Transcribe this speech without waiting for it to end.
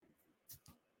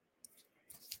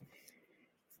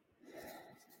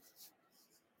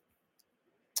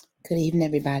Good evening,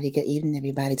 everybody. Good evening,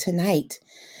 everybody. Tonight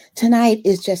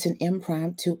is just an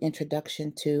impromptu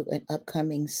introduction to an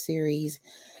upcoming series.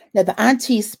 Now, the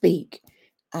Aunties speak.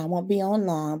 I won't be on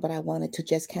long, but I wanted to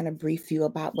just kind of brief you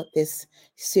about what this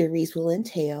series will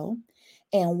entail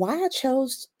and why I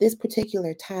chose this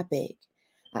particular topic.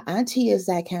 Auntie is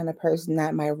that kind of person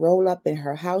that might roll up in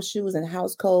her house shoes and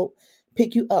house coat,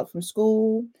 pick you up from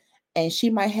school, and she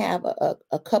might have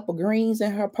a cup of greens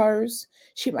in her purse.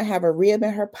 She might have a rib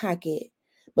in her pocket,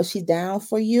 but she's down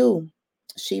for you.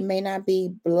 She may not be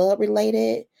blood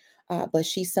related, but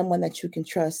she's someone that you can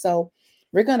trust. So,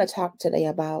 we're going to talk today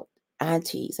about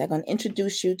aunties. I'm going to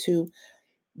introduce you to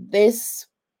this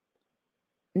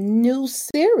new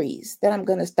series that I'm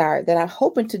going to start that I'm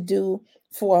hoping to do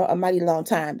for a mighty long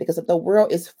time because the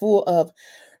world is full of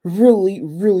really,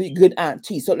 really good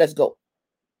aunties. So let's go.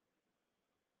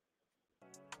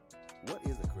 What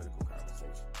is a critical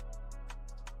conversation?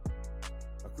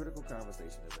 A critical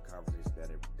conversation is a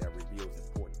conversation that reveals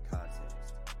important context,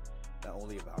 not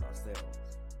only about ourselves,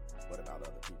 but about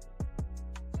other people.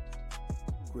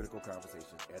 Critical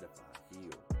conversations edify,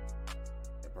 heal,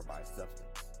 and provide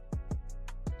substance.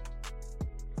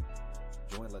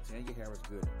 Join Latanya Harris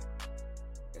Gooden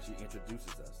as she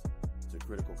introduces us to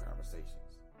critical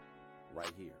conversations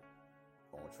right here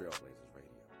on Trailblazers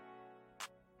Radio.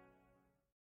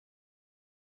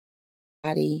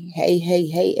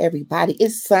 Hey, everybody.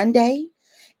 It's Sunday.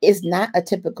 It's not a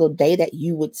typical day that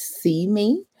you would see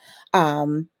me.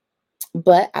 Um,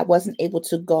 but I wasn't able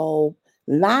to go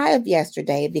live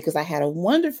yesterday because I had a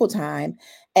wonderful time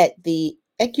at the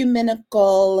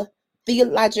Ecumenical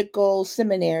Theological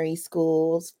Seminary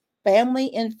School's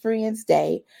Family and Friends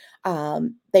Day.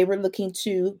 They were looking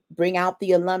to bring out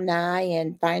the alumni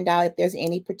and find out if there's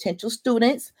any potential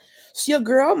students. So your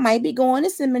girl might be going to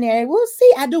seminary. We'll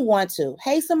see. I do want to.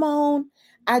 Hey, Simone,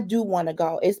 I do want to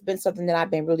go. It's been something that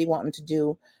I've been really wanting to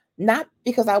do, not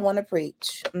because I want to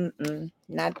preach.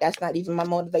 Not that's not even my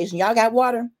motivation. Y'all got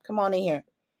water? Come on in here.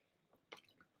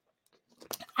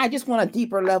 I just want a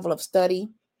deeper level of study,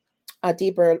 a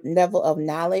deeper level of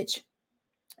knowledge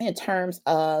in terms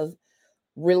of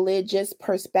religious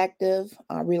perspective,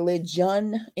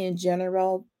 religion in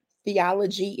general,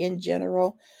 theology in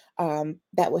general.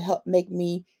 That will help make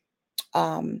me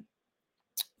um,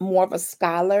 more of a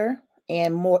scholar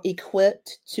and more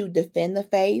equipped to defend the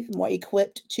faith, more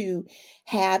equipped to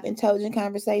have intelligent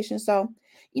conversations. So,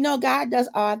 God does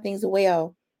all things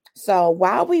well. So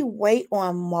while we wait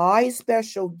on my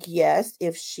special guest,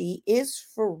 if she is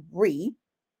free,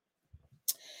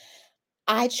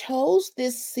 I chose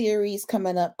this series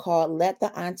coming up called Let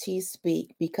the Aunties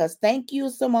Speak because thank you,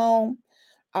 Simone.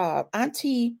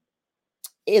 Auntie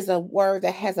is a word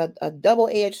that has a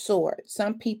double-edged sword.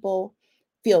 Some people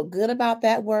feel good about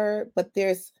that word, but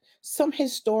there's some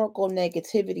historical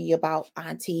negativity about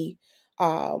auntie,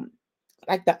 um,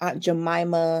 like the Aunt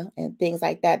Jemima and things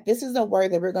like that. This is a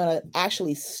word that we're going to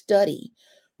actually study.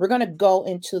 We're going to go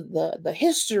into the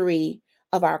history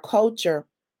of our culture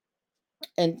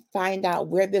and find out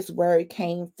where this word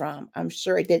came from. I'm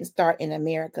sure it didn't start in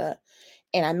America.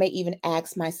 And I may even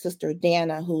ask my sister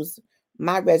Dana, who's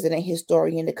my resident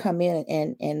historian, to come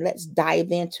in and let's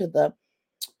dive into the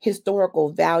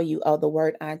historical value of the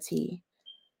word auntie.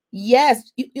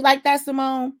 Yes, you like that,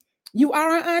 Simone? You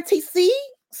are an auntie.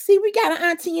 See, we got an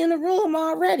auntie in the room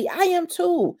already. I am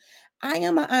too. I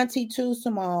am an auntie too,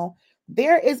 Simone.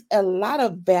 There is a lot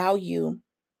of value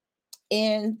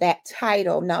in that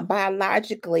title. Now,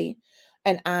 biologically,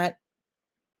 an aunt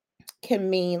can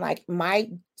mean like my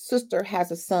sister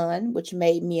has a son, which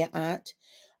made me an aunt.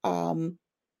 Um,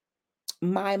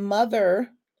 my mother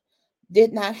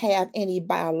did not have any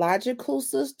biological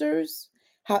sisters.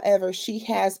 However, she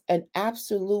has an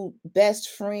absolute best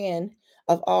friend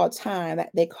of all time.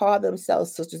 They call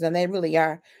themselves sisters, and they really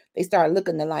are. They start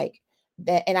looking alike.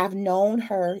 That, and I've known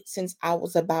her since I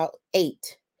was about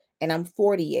 8, and I'm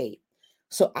 48.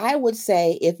 So I would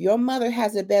say if your mother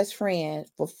has a best friend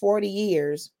for 40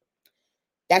 years,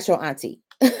 that's your auntie,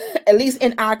 at least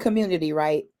in our community,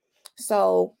 right?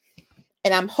 So,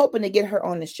 and I'm hoping to get her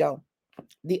on the show.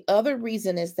 The other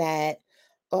reason is that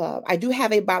I do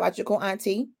have a biological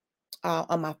auntie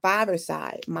on my father's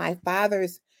side. My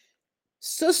father's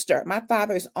sister, my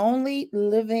father's only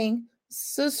living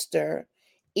sister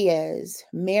is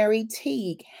Mary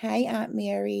Teague. Hi, Aunt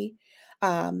Mary.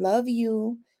 Love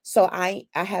you. So I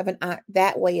have an aunt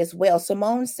that way as well.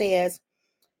 Simone says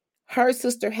her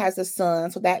sister has a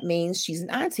son, so that means she's an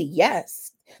auntie.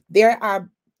 Yes, there are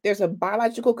there's a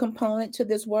biological component to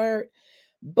this word,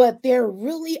 but there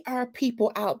really are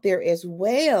people out there as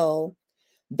well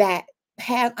that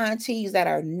have aunties that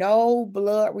are no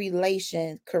blood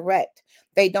relation, correct?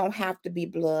 They don't have to be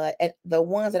blood. And the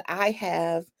ones that I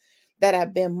have that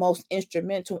have been most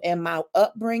instrumental in my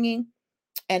upbringing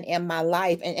and in my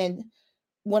life. And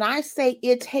when I say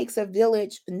it takes a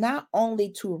village, not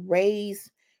only to raise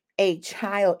a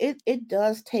child, it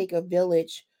does take a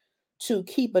village to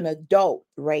keep an adult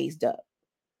raised up.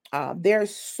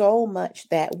 There's so much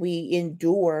that we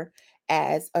endure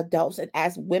as adults and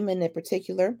as women in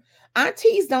particular.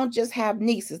 Aunties don't just have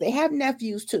nieces, they have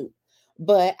nephews too.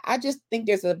 But I just think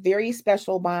there's a very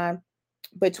special bond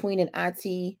between an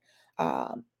auntie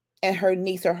um, and her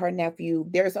niece or her nephew.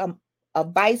 There's a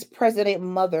vice president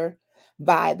mother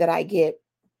vibe that I get.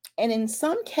 And in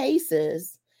some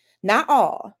cases, not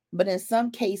all, but in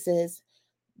some cases,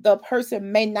 the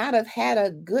person may not have had a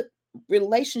good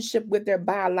relationship with their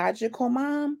biological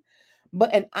mom,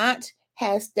 but an aunt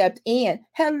has stepped in.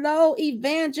 Hello,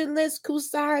 Evangelist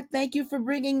Kusar. Thank you for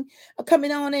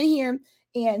coming on in here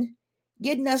and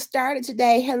getting us started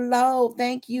today. Hello,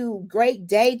 thank you. Great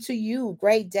day to you.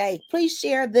 Great day. Please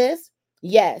share this.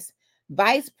 Yes,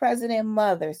 Vice President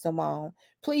Mother Simone.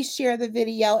 Please share the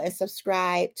video and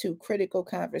subscribe to Critical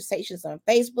Conversations on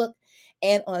Facebook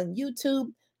and on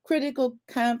YouTube. Critical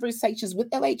Conversations with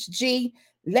LHG.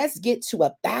 Let's get to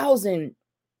 1,000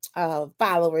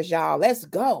 followers, y'all. Let's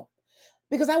go.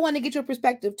 Because I want to get your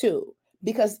perspective too.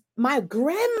 Because my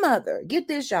grandmother, get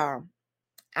this, y'all,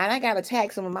 and I got to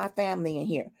tag some of my family in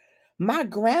here. My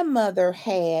grandmother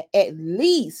had at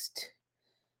least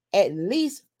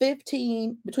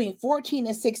 15, between 14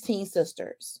 and 16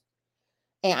 sisters.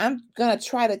 And I'm going to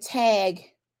try to tag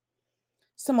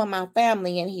some of my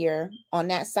family in here on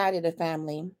that side of the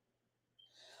family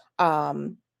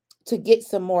um, to get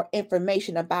some more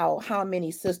information about how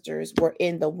many sisters were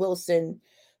in the Wilson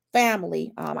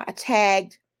family. I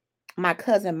tagged my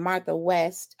cousin Martha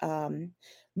West.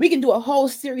 We can do a whole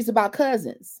series about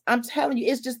cousins. I'm telling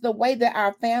you, it's just the way that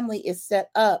our family is set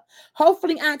up.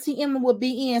 Hopefully, Auntie Emma will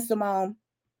be in, Simone.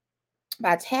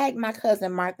 But I tagged my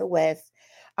cousin Martha West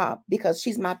because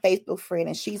she's my Facebook friend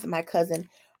and she's my cousin.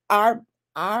 Our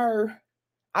our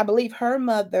I believe her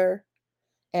mother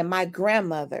and my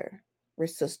grandmother were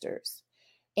sisters.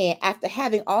 And after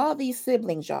having all these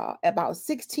siblings, y'all, about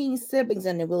 16 siblings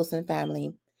in the Wilson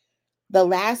family, the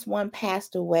last one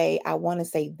passed away, I want to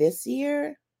say this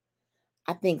year.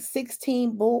 I think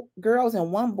 16 girls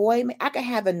and one boy. I could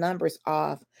have the numbers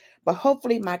off, but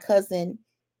hopefully my cousin,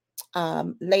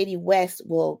 Lady West,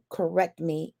 will correct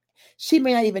me. She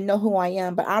may not even know who I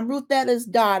am, but I'm Ruthetta's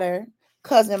daughter,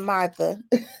 cousin Martha.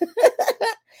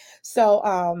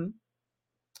 So,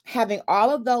 having all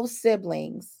of those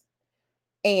siblings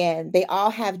and they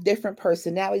all have different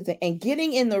personalities and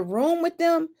getting in the room with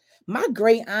them, my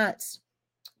great aunts,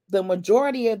 the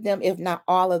majority of them, if not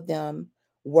all of them,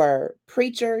 were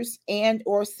preachers and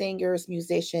or singers,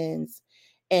 musicians,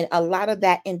 and a lot of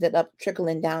that ended up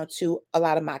trickling down to a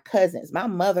lot of my cousins. My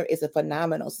mother is a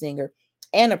phenomenal singer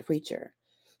and a preacher.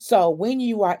 So when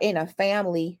you are in a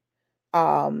family,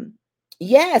 um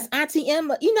yes, Auntie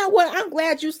Emma, you know what, I'm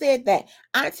glad you said that.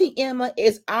 Auntie Emma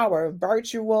is our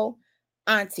virtual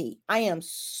auntie. I am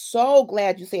so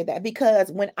glad you said that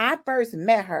because when I first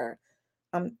met her,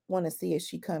 I want to see if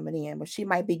she coming in, but she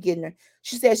might be getting her.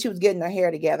 She said she was getting her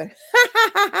hair together.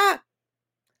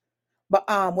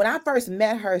 But when I first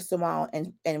met her,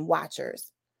 Simone and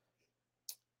watchers,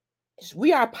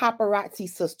 we are paparazzi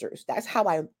sisters. That's how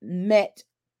I met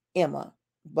Emma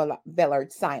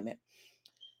Bellard Simon.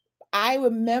 I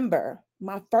remember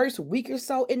my first week or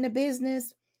so in the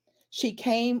business. She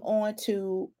came on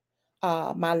to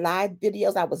my live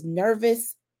videos. I was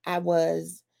nervous. I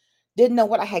was didn't know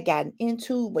what I had gotten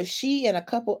into, but she and a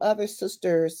couple other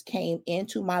sisters came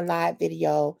into my live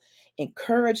video,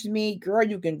 encouraged me, girl,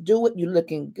 you can do it. You're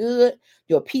looking good.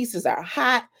 Your pieces are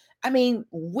hot. I mean,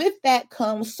 with that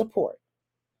comes support.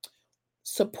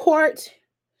 Support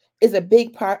is a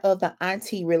big part of the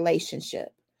auntie relationship.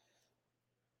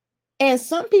 And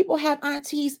some people have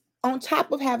aunties on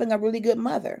top of having a really good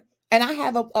mother. And I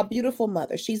have a beautiful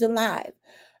mother. She's alive.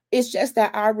 It's just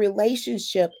that our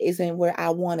relationship isn't where I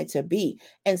want it to be.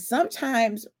 And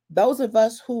sometimes those of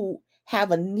us who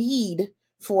have a need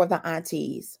for the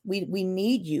aunties, we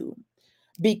need you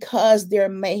because there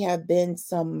may have been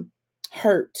some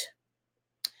hurt.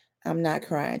 I'm not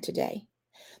crying today.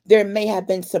 There may have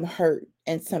been some hurt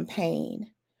and some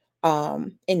pain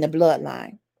in the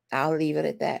bloodline. I'll leave it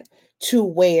at that. To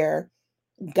where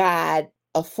God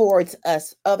affords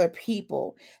us other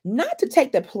people, not to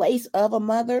take the place of a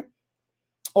mother,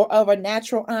 or of a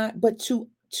natural aunt, but to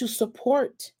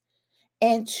support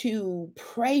and to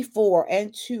pray for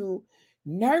and to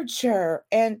nurture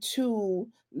and to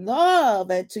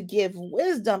love and to give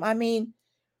wisdom. I mean,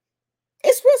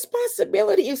 it's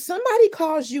responsibility. If somebody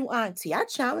calls you auntie, I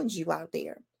challenge you out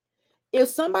there. If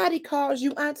somebody calls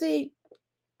you auntie,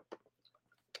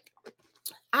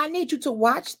 I need you to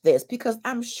watch this because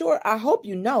I'm sure, I hope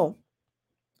you know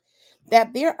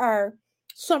that there are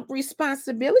some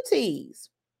responsibilities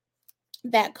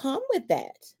that come with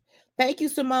that. Thank you,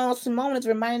 Simone. Simone is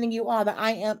reminding you all that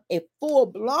I am a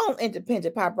full-blown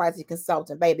independent paparazzi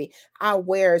consultant, baby. I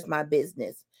wears my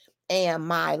business. And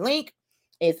my link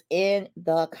is in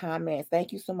the comments.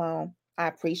 Thank you, Simone. I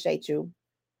appreciate you.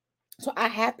 So I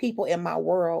have people in my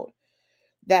world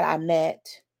that I met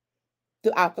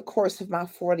throughout the course of my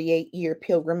 48-year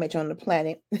pilgrimage on the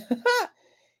planet.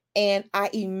 And I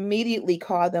immediately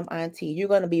call them auntie. You're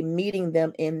going to be meeting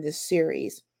them in this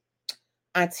series.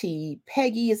 Auntie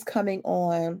Peggy is coming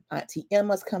on. Auntie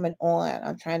Emma's coming on.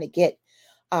 I'm trying to get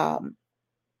um,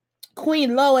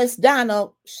 Queen Lois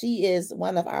Donald. She is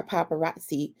one of our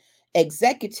paparazzi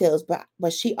executives,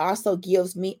 but she also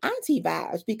gives me auntie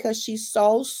vibes because she's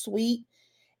so sweet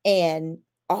and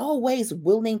always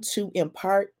willing to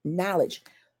impart knowledge.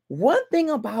 One thing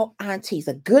about aunties,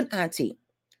 a good auntie,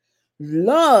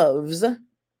 loves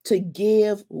to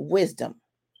give wisdom.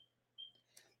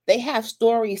 They have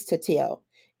stories to tell.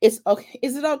 It's okay.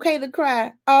 Is it okay to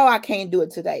cry? Oh, I can't do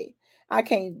it today. I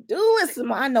can't do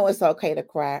it. I know it's okay to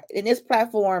cry. And this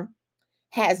platform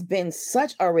has been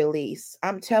such a release.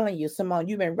 I'm telling you, Simone,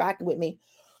 you've been rocking with me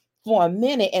for a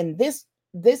minute, and this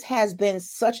has been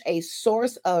such a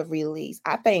source of release.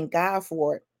 I thank God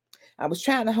for it. I was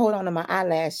trying to hold on to my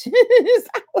eyelashes.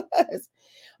 I was.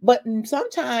 But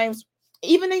sometimes,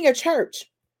 even in your church,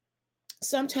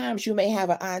 sometimes you may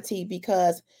have an auntie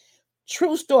because,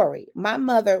 true story, my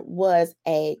mother was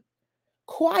a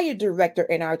choir director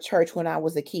in our church when I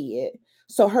was a kid.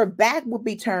 So her back would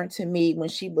be turned to me when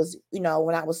she was, when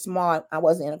I was small, I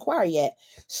wasn't in a choir yet.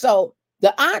 So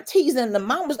the aunties and the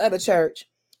mamas of the church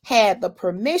had the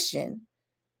permission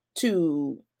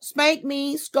to spank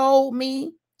me, scold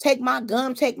me, take my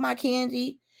gum, take my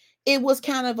candy. It was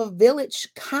kind of a village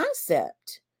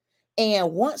concept.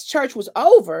 And once church was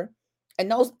over, and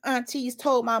those aunties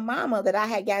told my mama that I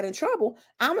had got in trouble,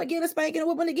 I'm gonna get a spanking and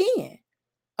whooping again.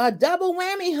 A double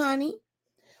whammy, honey.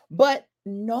 But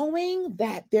knowing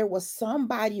that there was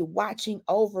somebody watching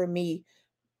over me,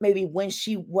 maybe when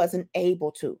she wasn't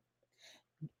able to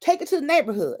take it to the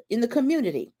neighborhood, in the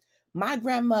community. My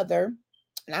grandmother,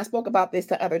 and I spoke about this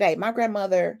the other day, my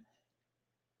grandmother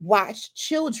watched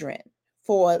children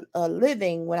for a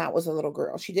living when I was a little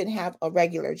girl. She didn't have a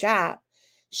regular job.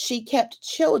 She kept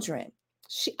children.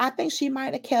 I think she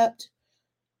might have kept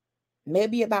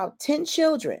maybe about 10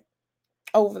 children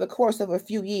over the course of a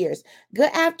few years.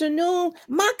 Good afternoon.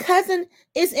 My cousin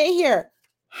is in here.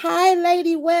 Hi,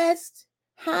 Lady West.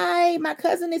 Hi, my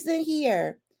cousin is in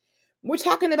here. We're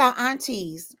talking about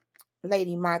aunties,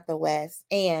 Lady Martha West.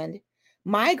 And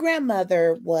my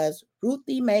grandmother was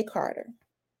Ruthie Mae Carter.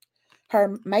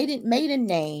 Her maiden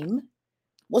name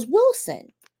was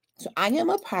Wilson. So I am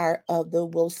a part of the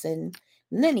Wilson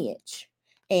lineage.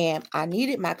 And I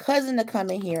needed my cousin to come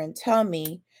in here and tell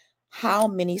me how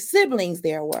many siblings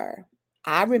there were.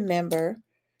 I remember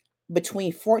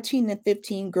between 14 and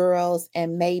 15 girls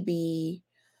and maybe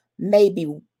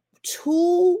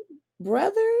two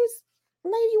brothers,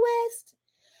 Lady West.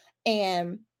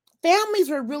 And families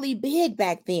were really big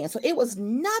back then. So it was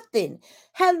nothing.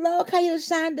 Hello,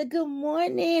 Kayashonda. Good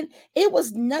morning. It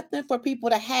was nothing for people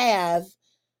to have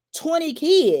 20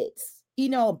 kids,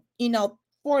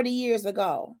 40 years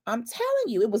ago. I'm telling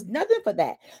you, it was nothing for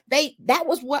that. That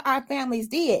was what our families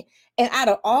did. And out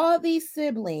of all these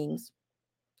siblings,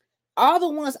 all the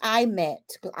ones I met,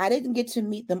 because I didn't get to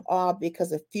meet them all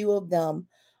because a few of them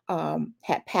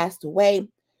had passed away,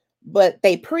 but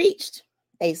they preached,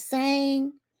 they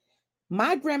sang.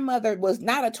 My grandmother was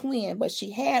not a twin, but she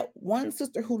had one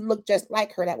sister who looked just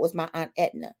like her. That was my Aunt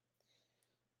Edna.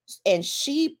 And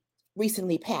she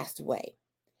recently passed away.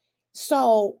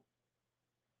 So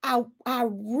I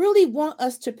really want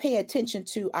us to pay attention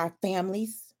to our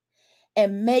families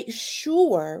and make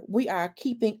sure we are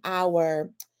keeping our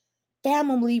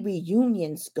family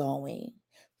reunions going.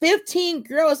 15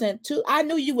 girls and two. I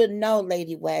knew you would know,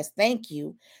 Lady West. Thank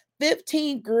you.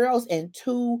 15 girls and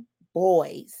two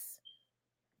boys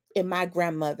in my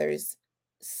grandmother's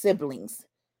siblings.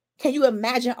 Can you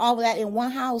imagine all of that in one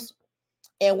house?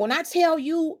 And when I tell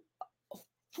you,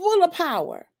 full of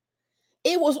power,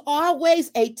 it was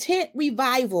always a tent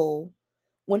revival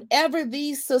whenever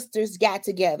these sisters got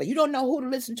together. You don't know who to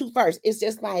listen to first. It's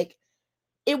just like,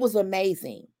 it was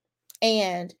amazing.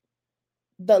 And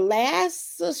The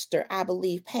last sister, I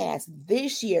believe, passed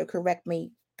this year. Correct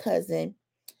me, cousin.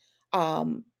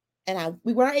 Um, and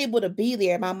we weren't able to be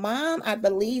there. My mom, I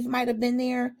believe, might have been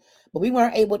there, but we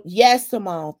weren't able. Yes,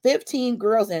 Simone, 15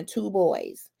 girls and 2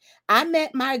 boys. I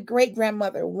met my great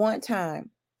grandmother one time.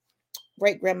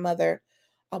 Great grandmother.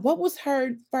 What was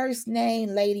her first name,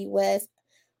 Lady West?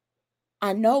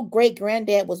 I know great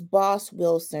granddad was Boss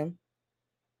Wilson,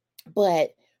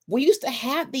 but we used to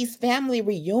have these family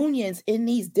reunions in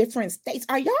these different states.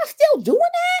 Are y'all still doing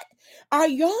that?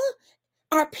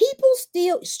 Are people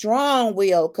still strong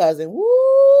will cousin?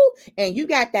 Woo! And you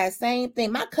got that same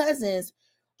thing. My cousins,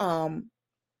 um,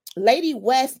 Lady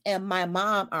West and my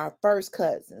mom are first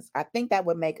cousins. I think that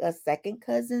would make us second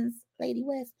cousins, Lady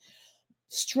West.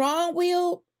 Strong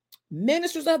willed,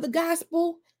 ministers of the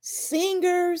gospel,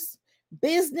 singers,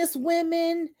 business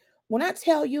women. When I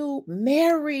tell you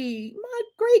Mary, my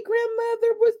great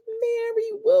grandmother was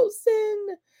Mary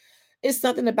Wilson. It's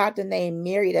something about the name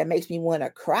Mary that makes me want to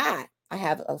cry. I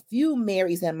have a few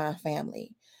Marys in my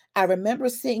family. I remember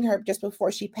seeing her just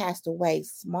before she passed away,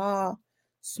 small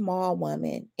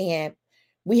woman. And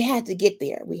we had to get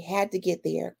there. We had to get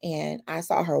there. And I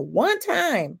saw her one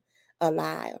time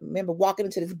alive. I remember walking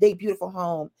into this big, beautiful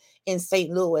home in St.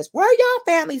 Louis. Where are y'all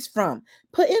families from?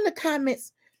 Put in the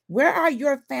comments, where are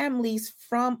your families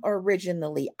from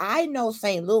originally? I know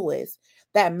St. Louis.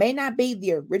 That may not be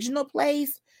the original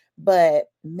place, but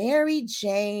Mary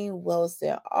Jane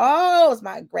Wilson, oh, it's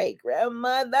my great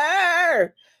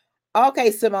grandmother.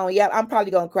 Okay, Simone, yeah, I'm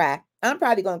probably gonna cry. I'm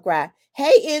probably gonna cry.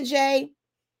 Hey, NJ.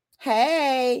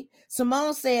 Hey,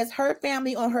 Simone says her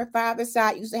family on her father's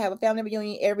side used to have a family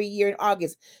reunion every year in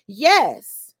August.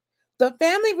 Yes, the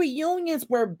family reunions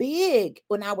were big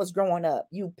when I was growing up.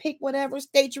 You pick whatever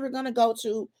state you were going to go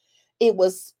to. It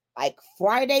was like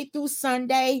Friday through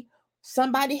Sunday.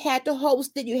 Somebody had to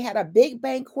host it. You had a big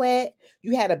banquet.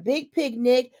 You had a big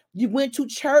picnic. You went to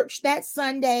church that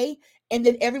Sunday, and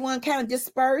then everyone kind of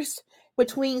dispersed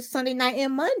between Sunday night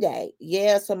and Monday.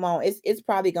 Yeah, Simone, it's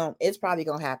probably gonna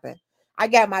happen. I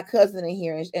got my cousin in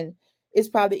here, and it's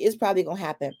probably gonna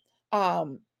happen.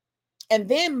 Um, and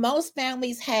then most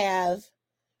families have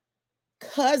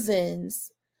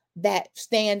cousins that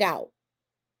stand out.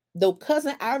 The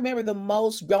cousin I remember the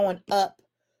most growing up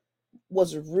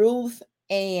was Ruth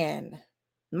Ann.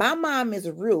 My mom is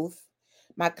Ruth.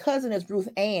 My cousin is Ruth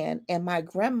Ann, and my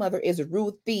grandmother is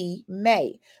Ruthie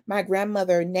May. My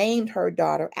grandmother named her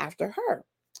daughter after her.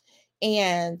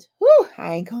 And whew,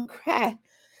 I ain't gonna cry.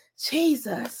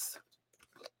 Jesus,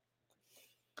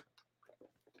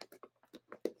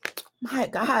 my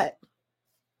God.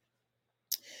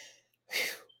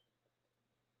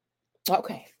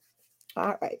 Okay,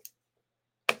 all right.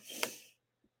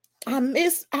 I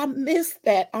miss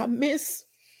that. I miss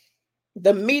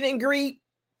the meet and greet.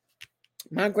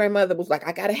 My grandmother was like,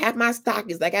 I gotta have my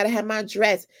stockings. I gotta have my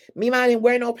dress. Me, I didn't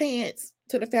wear no pants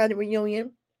to the family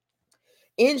reunion.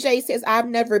 NJ says, I've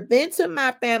never been to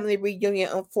my family reunion,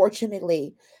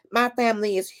 unfortunately. My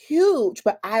family is huge,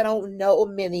 but I don't know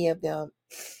many of them.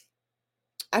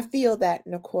 I feel that,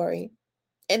 Nakori.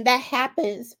 And that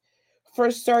happens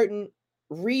for certain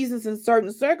reasons and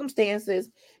certain circumstances.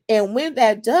 And when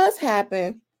that does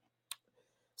happen,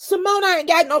 Simone, I ain't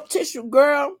got no tissue,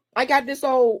 girl. I got this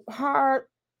old hard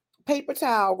paper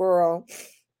towel, girl.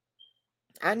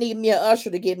 I need me an usher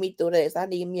to get me through this. I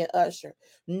need me an usher.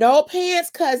 No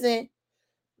pants, cousin.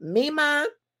 Mima,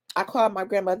 I called my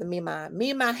grandmother Mima.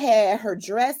 Mima had her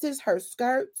dresses, her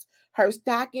skirts, her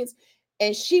stockings,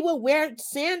 and she would wear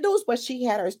sandals, but she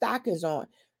had her stockings on.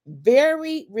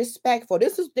 Very respectful.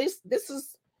 This is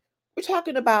we're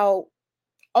talking about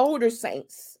older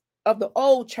saints of the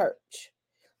old church.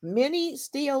 Many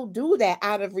still do that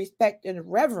out of respect and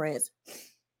reverence.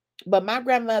 But my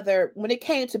grandmother, when it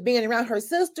came to being around her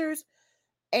sisters,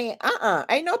 ain't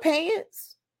no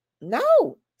pants.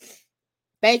 No.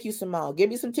 Thank you, Simone. Give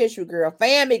me some tissue, girl.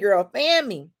 Fan me, girl. Fan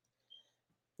me.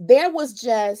 There was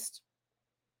just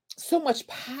so much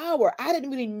power. I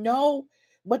didn't really know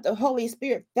what the Holy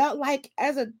Spirit felt like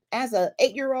as a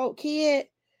 8-year-old kid.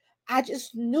 I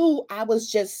just knew I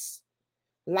was just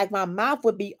like my mouth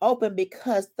would be open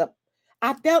because the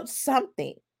I felt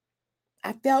something.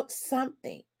 I felt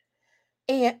something.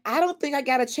 And I don't think I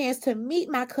got a chance to meet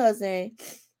my cousin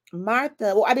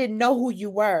Martha. Well, I didn't know who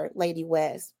you were, Lady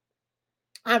West.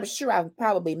 I'm sure I've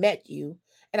probably met you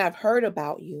and I've heard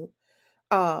about you.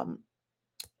 Um,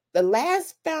 the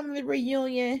last family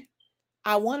reunion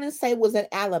I want to say was in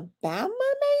Alabama,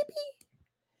 maybe.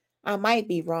 I might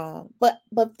be wrong, but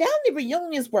family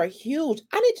reunions were huge.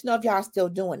 I need to know if y'all still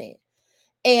doing it.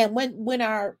 And when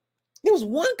our There was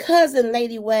one cousin,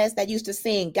 Lady West, that used to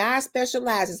sing God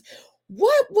Specializes.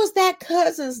 What was that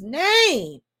cousin's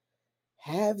name?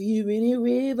 Have you any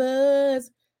rivers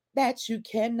that you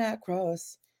cannot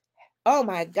cross? Oh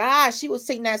my gosh, she would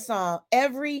sing that song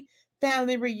every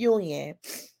family reunion.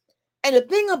 And the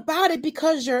thing about it,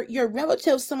 because your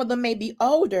relatives, some of them may be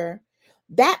older,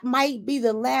 that might be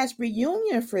the last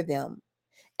reunion for them.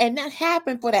 And that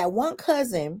happened for that one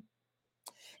cousin.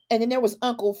 And then there was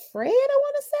Uncle Fred, I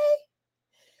want to say.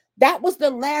 That was the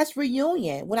last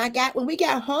reunion. When we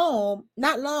got home,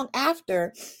 not long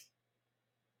after,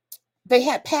 they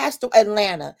had passed to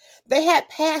Atlanta. They had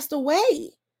passed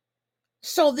away.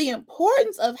 So the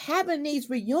importance of having these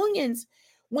reunions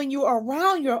when you're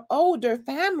around your older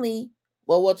family,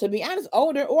 well, to be honest,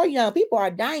 older or young, people are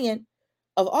dying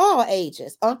of all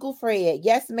ages. Uncle Fred,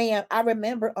 yes, ma'am. I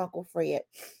remember Uncle Fred.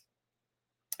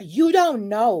 You don't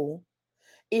know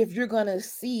if you're gonna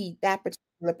see that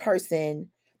particular person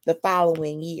the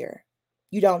following year.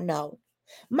 You don't know.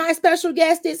 My special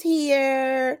guest is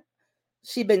here.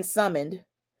 She been summoned.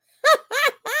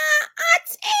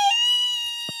 Auntie!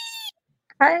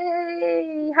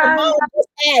 Hey, hi. Simone just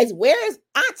asked, where is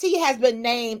Auntie has been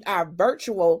named our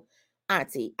virtual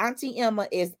auntie. Auntie Emma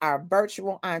is our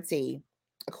virtual auntie.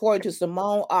 According to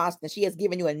Simone Austin, she has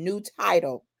given you a new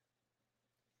title.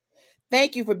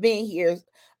 Thank you for being here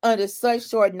under such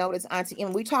short notice, Auntie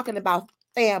Emma. We're talking about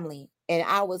family. And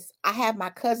I have my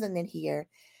cousin in here,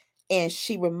 and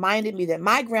she reminded me that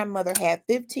my grandmother had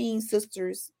 15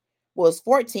 sisters. Well, it's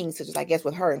 14 sisters, I guess,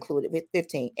 with her included, with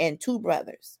 15, and two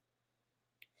brothers.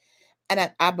 And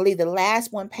I believe the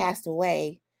last one passed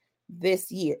away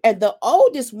this year. And the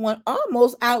oldest one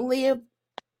almost outlived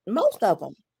most of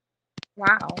them.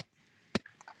 Wow.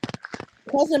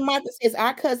 Cousin Marcus is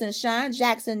our cousin. Sean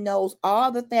Jackson knows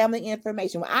all the family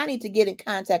information. Well, I need to get in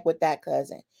contact with that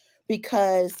cousin,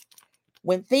 because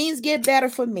when things get better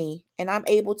for me and I'm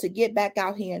able to get back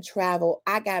out here and travel,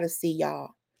 I got to see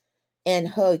y'all and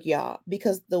hug y'all,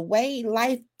 because the way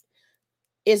life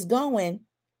is going,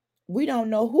 we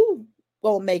don't know who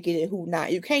will make it and who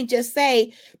not. You can't just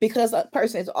say because a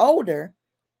person is older,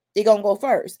 they're going to go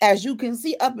first. As you can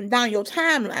see up and down your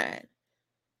timeline,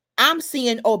 I'm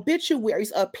seeing obituaries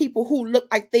of people who look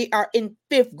like they are in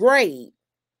 5th grade.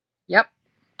 Yep.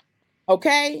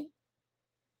 Okay.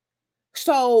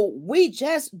 So we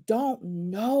just don't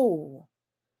know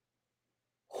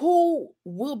who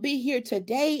will be here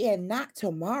today and not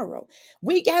tomorrow.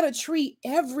 We got to treat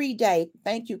every day.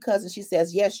 Thank you, cousin. She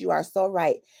says, yes, you are so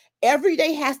right. Every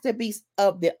day has to be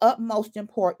of the utmost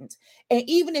importance. And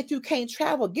even if you can't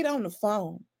travel, get on the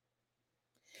phone.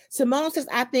 Simone says,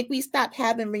 I think we stopped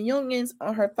having reunions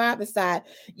on her father's side.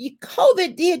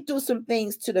 COVID did do some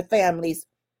things to the families,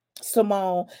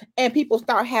 Simone, and people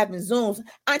start having Zooms.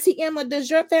 Auntie Emma, does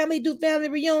your family do family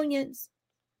reunions?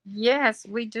 Yes,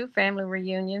 we do family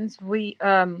reunions. We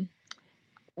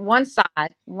one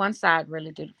side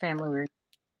really do the family reunion,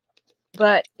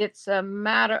 but it's a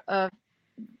matter of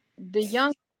the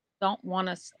young don't want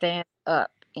to stand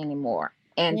up anymore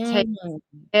and take Mm-hmm.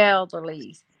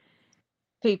 elderly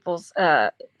people's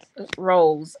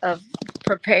roles of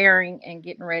preparing and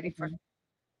getting ready for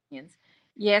reunions.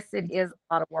 Yes, it is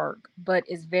a lot of work, but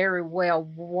it's very well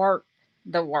worth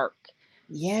the work.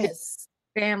 Yes,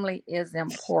 Family is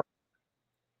important.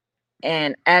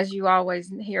 And as you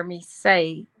always hear me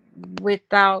say,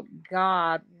 without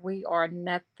God, we are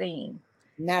nothing.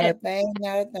 not And a thing,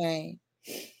 not a thing.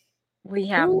 we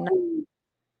have no. Ooh.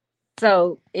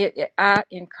 So I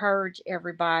encourage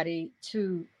everybody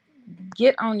to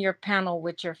get on your panel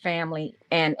with your family,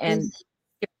 and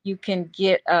if you can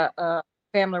get a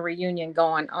family reunion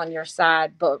going on your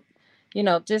side. But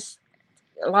just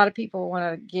a lot of people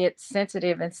want to get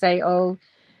sensitive and say, "Oh,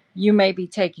 you may be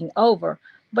taking over,"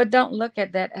 but don't look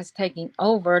at that as taking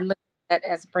over. Look at that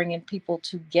as bringing people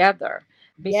together,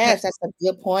 because Yes, that's a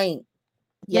good point.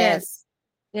 yes,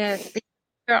 Yes. yes, because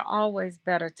we're always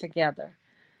better together,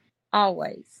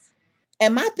 always.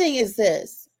 And my thing is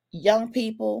this, young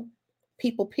people,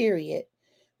 period.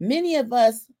 Many of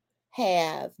us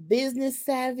have business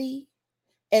savvy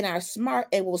and are smart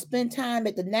and will spend time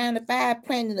at the 9 to 5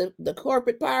 planning the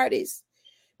corporate parties.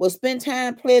 We'll spend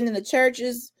time planning the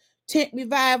churches, tent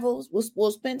revivals.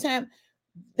 We'll spend time.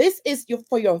 This is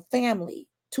for your family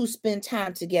to spend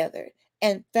time together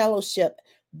and fellowship.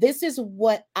 This is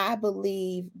what I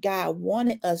believe God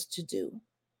wanted us to do,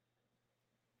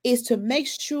 is to make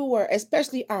sure,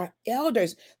 especially our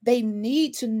elders, they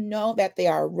need to know that they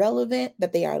are relevant,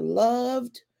 that they are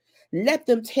loved. Let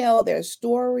them tell their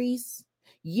stories.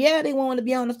 Yeah, they want to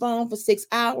be on the phone for 6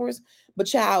 hours, but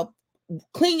child,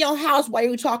 clean your house while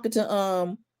you're talking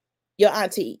to your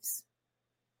aunties.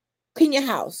 Clean your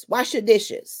house, wash your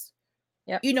dishes.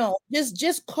 Yep.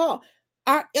 Just call.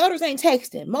 Our elders ain't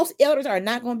texting. Most elders are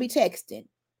not going to be texting.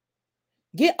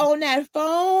 Get on that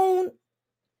phone.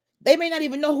 They may not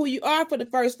even know who you are for the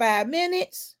first 5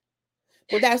 minutes,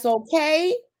 but that's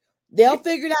okay. They'll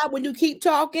figure it out when you keep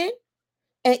talking.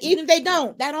 And even if they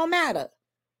don't, that don't matter.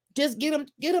 Just get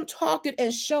them talking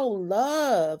and show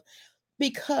love,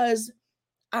 because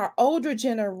our older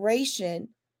generation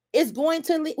is going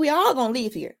to leave. We all going to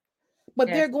leave here, but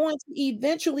Yes. they're going to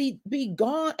eventually be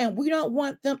gone, and we don't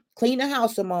want them clean the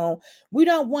house, Simone. We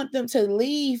don't want them to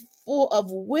leave full of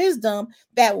wisdom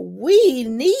that we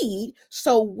need,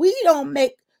 so we don't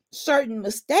make certain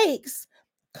mistakes.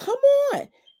 Come on,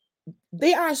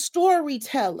 they are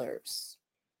storytellers.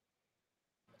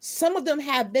 Some of them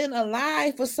have been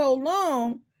alive for so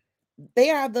long. They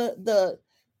are the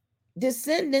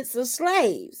descendants of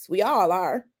slaves. We all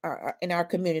are in our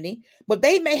community, but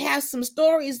they may have some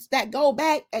stories that go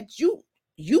back that you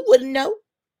wouldn't know.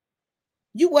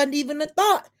 You wasn't even a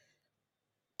thought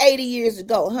 80 years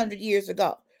ago, 100 years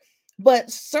ago.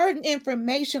 But certain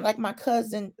information, like my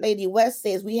cousin Lady West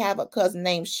says, we have a cousin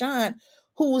named Sean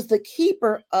who is the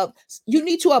keeper of. You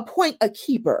need to appoint a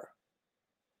keeper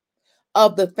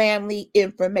of the family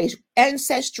information,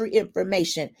 ancestry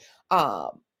information,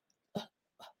 um,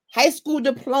 high school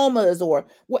diplomas, or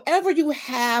whatever you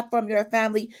have from your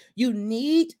family. You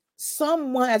need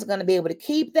someone that's going to be able to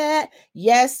keep that.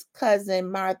 Yes, cousin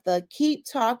Martha, keep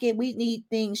talking. We need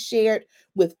things shared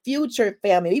with future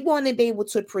family. We want to be able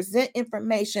to present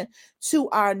information to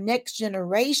our next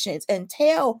generations and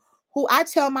tell who. I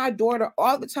tell my daughter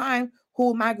all the time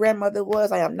who my grandmother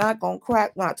was. I am not going to cry.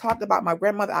 When I talk about my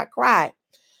grandmother, I cry.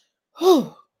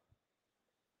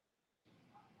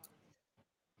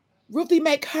 Ruthie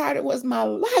Mae Carter was my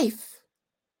life.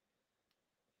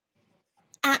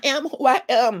 I am who I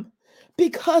am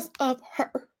because of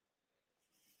her.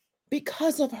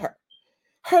 Because of her.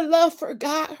 Her love for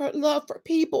God, her love for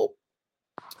people.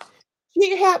 She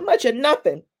didn't have much of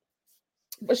nothing,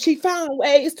 but she found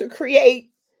ways to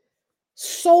create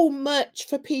so much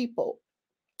for people.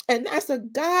 And that's a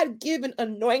God given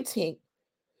anointing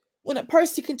when a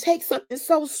person can take something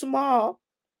so small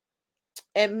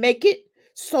and make it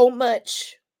so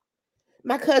much.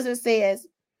 My cousin says,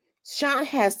 Sean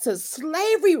has to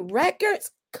slavery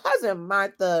records. Cousin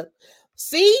Martha,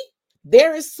 see,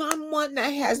 there is someone that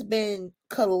has been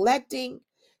collecting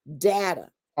data.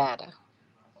 Data.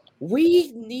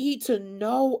 We need to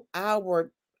know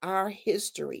our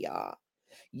history, y'all.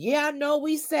 Yeah, I know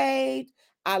we saved.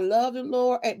 I love the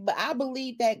Lord, but I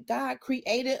believe that God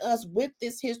created us with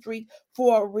this history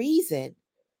for a reason.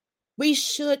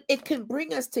 It can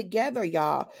bring us together,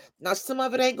 y'all. Now, some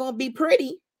of it ain't gonna be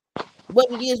pretty,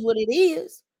 but it is what it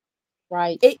is.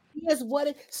 Right. It is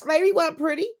what slavery wasn't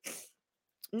pretty.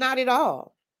 Not at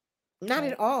all. Not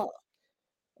Right. at all.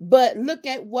 But look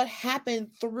at what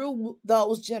happened through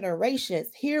those generations.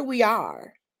 Here we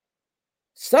are.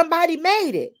 Somebody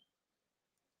made it.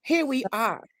 Here we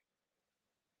are.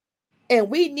 And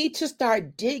we need to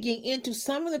start digging into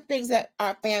some of the things that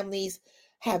our families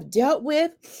have dealt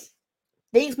with,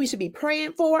 things we should be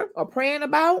praying for or praying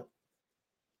about.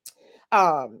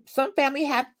 Some family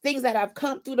have things that have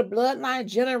come through the bloodline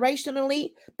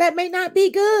generationally that may not be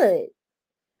good.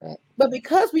 Right. But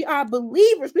because we are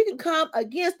believers, we can come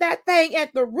against that thing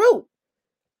at the root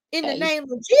in the Hey, name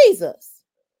of Jesus.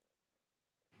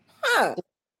 Huh.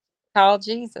 call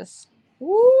Jesus.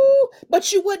 Woo.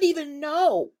 But you wouldn't even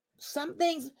know. Some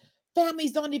things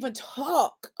families don't even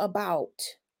talk about.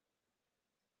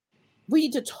 We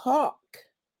need to talk.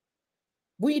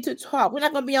 We need to talk. We're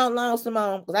not gonna be on long,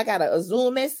 Simone, because I got a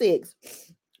Zoom at 6.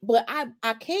 But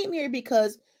I came here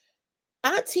because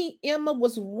Auntie Emma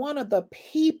was one of the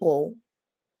people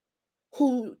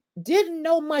who didn't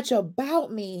know much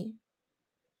about me,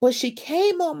 but she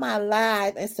came on my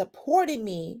live and supported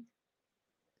me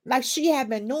like she had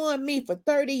been knowing me for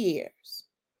 30 years.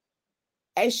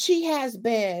 And she has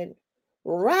been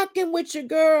rocking with your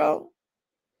girl,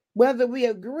 whether we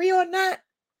agree or not,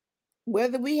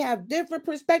 whether we have different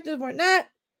perspectives or not.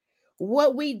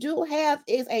 What we do have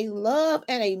is a love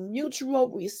and a mutual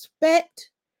respect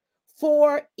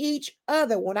for each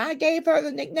other. When I gave her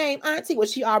the nickname Auntie, well,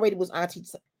 she already was Auntie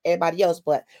to everybody else,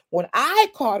 but when I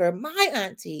called her my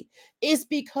Auntie, it's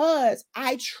because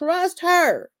I trust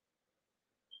her.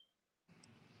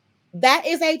 That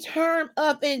is a term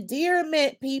of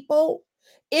endearment, people.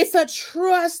 It's a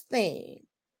trust thing.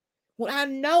 When I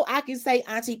know I can say,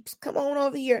 Auntie, come on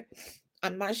over here.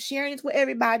 I'm not sharing this with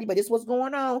everybody, but this what's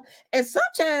going on. And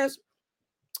sometimes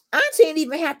Auntie didn't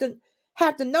even have to.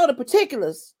 have to know the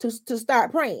particulars to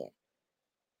start praying.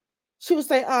 She would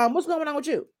say, what's going on with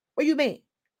you? What you mean?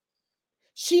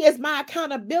 She is my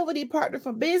accountability partner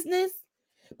for business,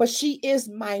 but she is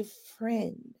my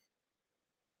friend.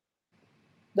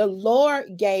 The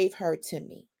Lord gave her to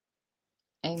me.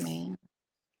 Amen.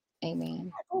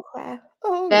 Amen. Oh,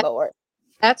 oh That Lord.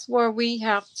 that's where we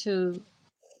have to,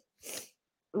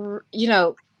 you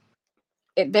know,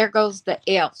 there goes the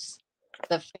F's,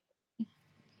 the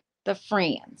the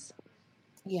friends.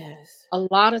 Yes. A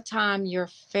lot of time your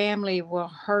family will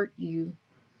hurt you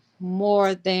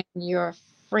more than your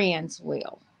friends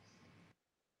will.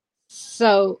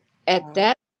 So at Wow.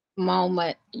 that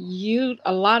moment, you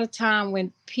a lot of time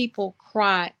when people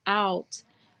cry out,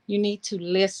 you need to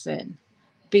listen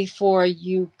before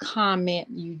you comment,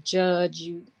 you judge,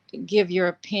 you give your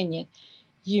opinion.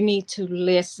 You need to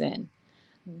listen.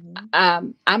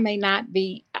 Mm-hmm. I may not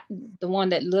be the one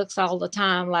that looks all the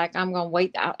time like I'm gonna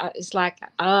wait. It's like,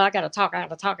 oh, I gotta talk, I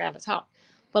gotta talk, I gotta talk.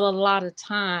 But a lot of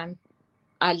time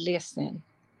I listen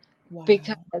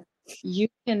because Wow. you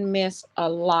can miss a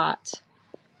lot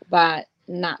by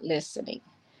not listening.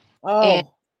 And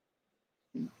Oh.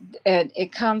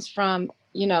 it comes from,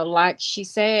 like she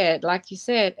said, like you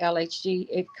said, LHG,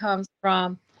 it comes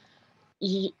from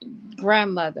y-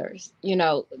 grandmothers.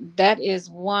 That is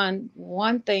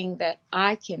one thing that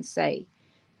I can say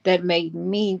that made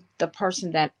me the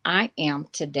person that I am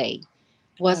today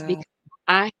was Wow. because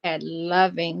I had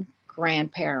loving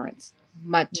grandparents,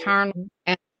 maternal Mhm.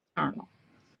 and paternal.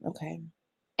 Okay.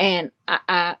 And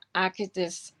I could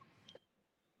just,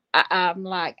 I'm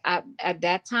like, at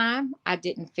that time, I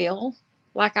didn't feel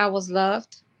like I was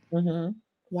loved. Mm-hmm.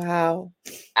 Wow.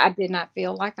 I did not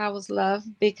feel like I was loved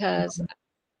because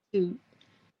to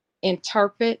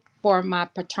interpret for my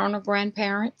paternal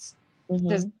grandparents,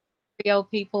 because Mm-hmm. Creole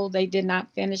people, they did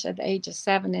not finish at the age of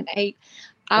 7 and 8.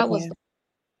 I was Okay.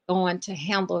 going to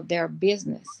handle their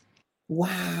business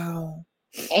Wow.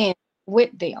 and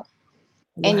with them.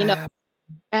 And Wow.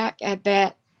 back at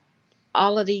that,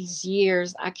 all of these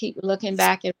years, I keep looking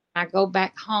back, and when I go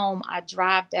back home, I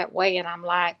drive that way and I'm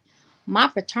like, my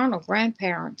paternal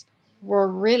grandparents were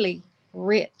really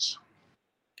rich.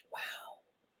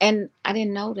 And I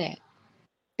didn't know that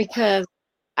because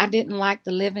I didn't like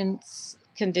the living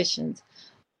conditions,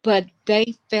 but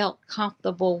they felt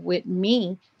comfortable with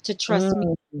me to trust me.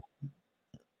 Mm.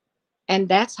 And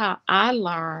that's how I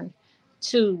learned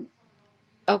to,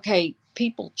 okay,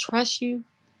 people trust you.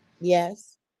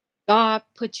 Yes. God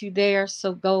put you there,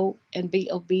 so go and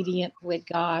be obedient with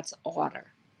God's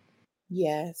order.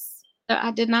 Yes.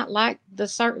 I did not like the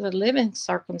living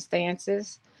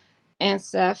circumstances and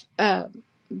stuff,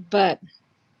 but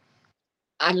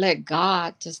I let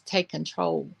God just take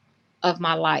control of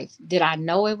my life. Did I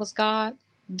know it was God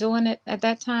doing it at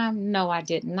that time? No, I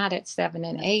didn't. Not at 7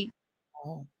 and 8,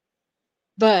 Wow.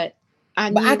 but I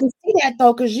But I knew. can see that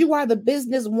though, because you are the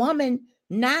businesswoman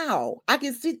now. I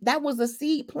can see that was a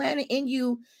seed planted in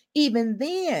you even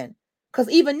then. Because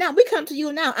even now, we come to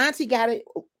you now. Auntie got it.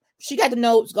 She got the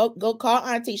notes. Go call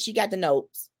Auntie. She got the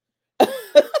notes.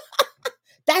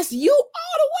 That's you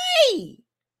all the way.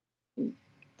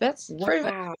 That's pretty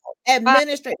much Wow. why.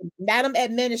 Administrator, Madam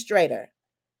Administrator.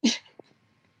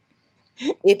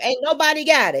 If ain't nobody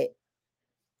got it,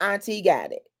 Auntie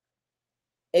got it.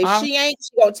 If All she ain't,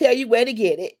 she gonna tell you where to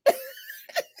get it.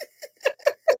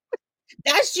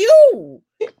 That's you.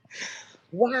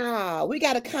 Wow. We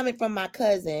got a comment from my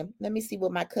cousin. Let me see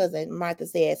what my cousin Martha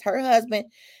says. Her husband,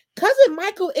 cousin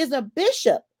Michael, is a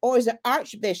bishop or is an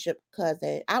archbishop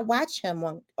cousin. I watch him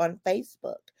on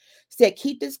Facebook. Said,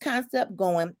 keep this concept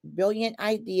going. Brilliant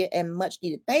idea and much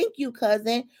needed. Thank you,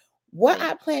 cousin. What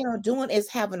right. I plan on doing is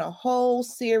having a whole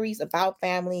series about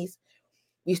families.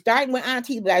 We starting with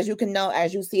aunties, but as you can know,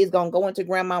 as you see, it's gonna go into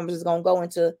grandmamas, it's gonna go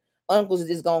into uncles,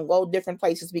 it's gonna go different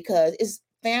places because it's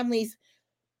families.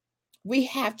 We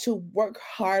have to work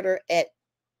harder at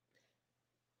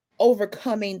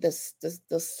overcoming the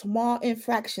small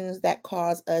infractions that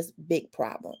cause us big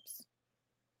problems.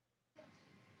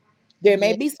 There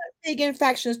may Yeah. be some big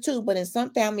infractions too, but in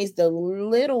some families, the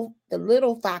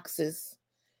little foxes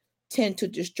tend to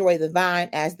destroy the vine,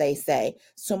 as they say.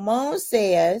 Simone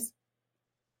says,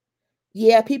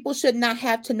 yeah, people should not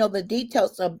have to know the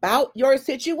details about your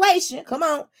situation. Come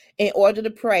on, in order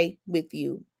to pray with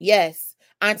you. Yes,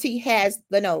 Auntie has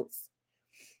the notes.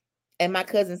 And my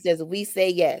cousin says, we say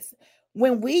yes.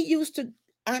 When we used to,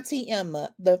 Auntie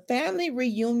Emma, the family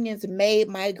reunions made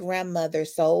my grandmother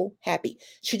so happy.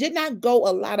 She did not go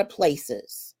a lot of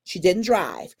places. She didn't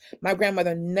drive. My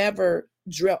grandmother never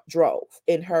drove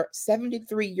in her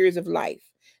 73 years of life,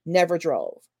 never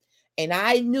drove. And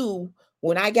I knew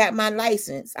when I got my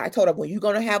license, I told her, "Well, you're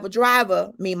gonna have a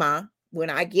driver, Mima, when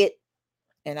I get."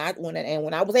 And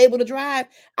when I was able to drive,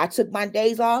 I took my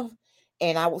days off,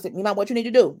 and I was like, "Mima, what you need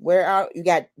to do? Where are you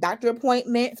got doctor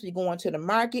appointments? We going to the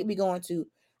market. We going to."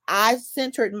 I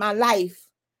centered my life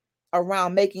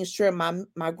around making sure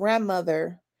my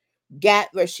grandmother got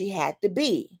where she had to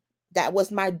be. That was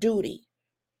my duty.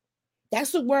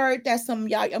 That's a word that some of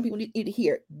y'all young people need to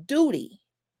hear. Duty.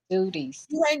 Duties.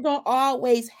 You ain't gonna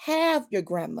always have your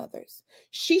grandmothers.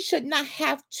 She should not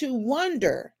have to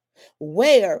wonder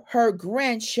where her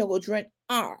grandchildren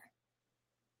are.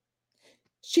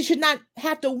 She should not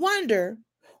have to wonder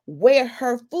where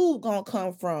her food gonna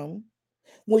come from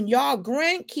when y'all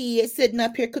grandkids sitting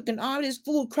up here cooking all this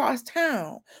food across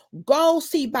town. Go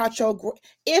see about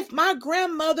if my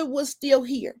grandmother was still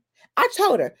here. I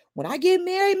told her, when I get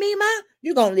married, Mima,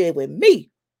 you're gonna live with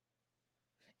me.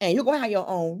 And you're gonna have your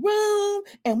own room,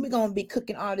 and we're gonna be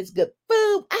cooking all this good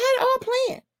food. I had it all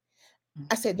planned.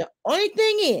 I said, the only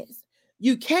thing is,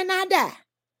 you cannot die.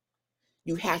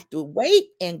 You have to wait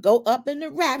and go up in the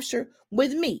rapture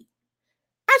with me.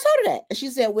 I told her that. And she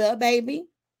said, well, baby,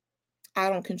 I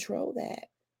don't control that.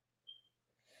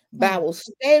 But I Mm. will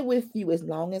stay with you as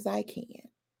long as I can.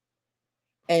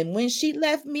 And when she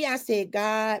left me, I said,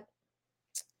 God,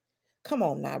 come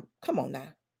on now. Come on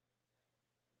now.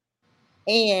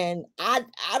 And I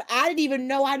didn't even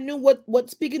know I knew what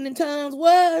speaking in tongues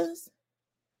was.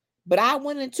 But I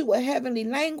went into a heavenly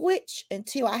language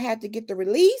until I had to get the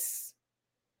release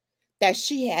that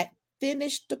she had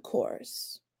finished the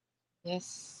course.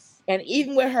 Yes. And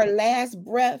even with her last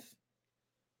breath,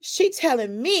 she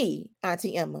telling me,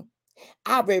 Auntie Emma,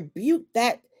 I rebuke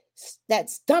that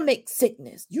stomach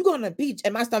sickness. You're gonna be,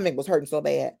 and my stomach was hurting so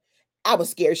bad. I was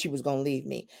scared she was gonna leave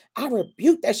me. I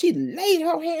rebuked that. She laid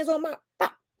her hands on my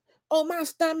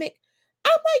stomach.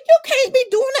 I'm like, you can't be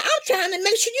doing that. I'm trying to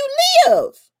make sure you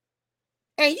live.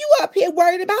 And you up here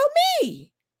worried about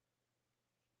me.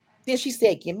 Then she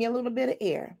said, give me a little bit of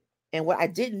air. And what I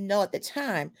didn't know at the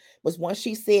time was once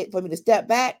she said for me to step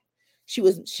back, she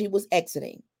was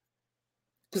exiting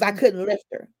because I Mm. couldn't lift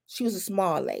her. She was a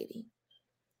small lady.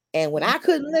 And when Mm. I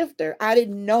couldn't lift her, I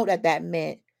didn't know that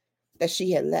meant that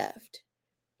she had left.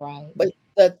 Right. But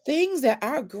the things that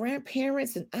our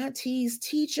grandparents and aunties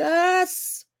teach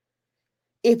us,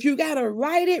 if you got to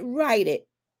write it.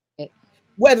 It-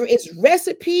 Whether it's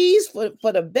recipes for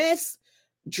the best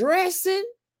dressing.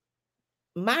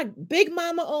 My big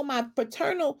mama on my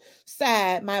paternal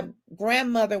side, my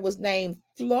grandmother was named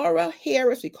Flora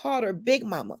Harris. We called her Big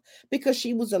Mama because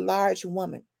she was a large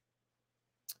woman.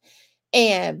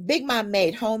 And Big Mama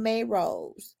made homemade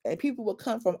rolls, and people would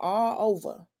come from all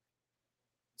over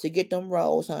to get them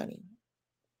rolls, honey.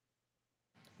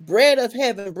 Bread of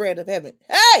heaven, bread of heaven.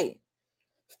 Hey,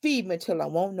 feed me till I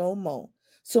won't no more.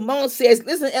 Simone says,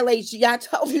 listen, LHG, I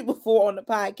told you before on the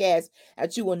podcast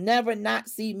that you will never not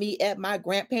see me at my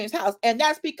grandparents' house. And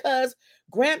that's because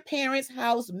grandparents'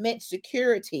 house meant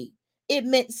security. It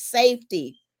meant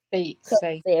safety. Say.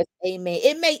 Says amen.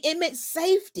 It meant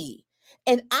safety.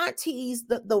 And aunties,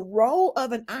 the role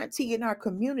of an auntie in our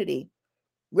community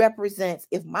represents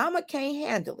if mama can't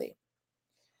handle it,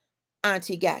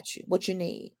 auntie got you. What you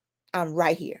need? I'm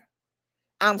right here.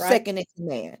 I'm Right. second in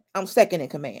command. I'm second in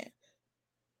command.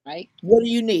 Right. What do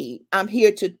you need? I'm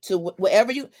here to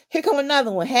whatever you. Here come another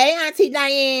one. Hey, Auntie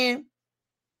Diane.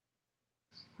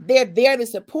 They're there to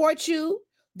support you.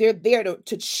 They're there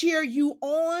to cheer you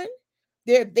on.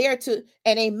 They're there to,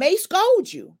 and they may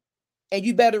scold you, and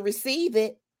you better receive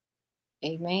it.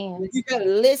 Amen. You better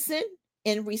listen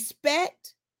and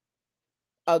respect.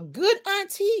 A good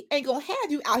auntie ain't gonna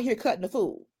have you out here cutting the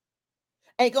food.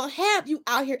 Ain't gonna have you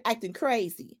out here acting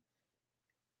crazy,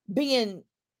 being,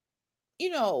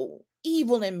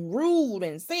 evil and rude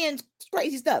and saying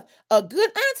crazy stuff. A good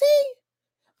auntie,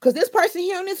 because this person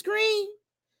here on the screen,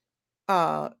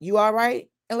 you all right,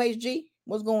 LHG?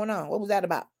 What's going on? What was that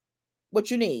about? What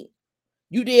you need?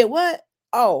 You did what?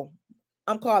 Oh,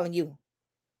 I'm calling you.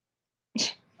 I'm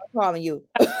calling you.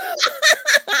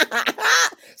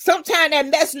 Sometime that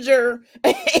messenger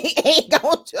ain't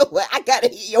going to it. I gotta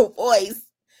hear your voice.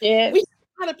 We Yes.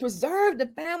 gotta preserve the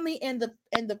family and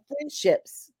the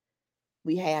friendships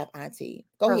we have, Auntie.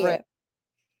 Go ahead. Correct.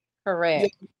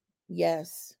 Correct.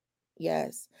 Yes.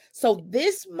 Yes. So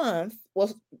this month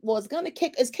was gonna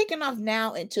kicking off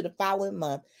now into the following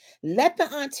month. Let the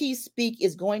Aunties Speak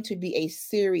is going to be a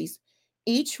series.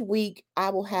 Each week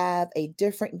I will have a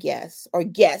different guest or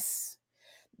guests.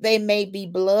 They may be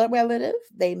blood relative,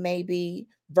 they may be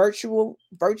virtual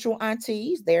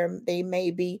aunties, they may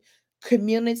be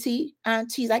community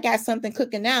aunties. I got something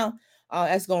cooking now.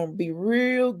 That's gonna be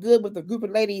real good with a group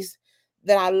of ladies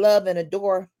that I love and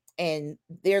adore, and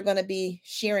they're gonna be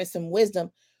sharing some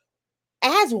wisdom.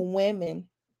 As women,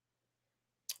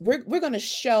 we're gonna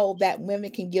show that women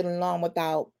can get along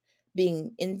without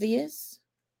being envious.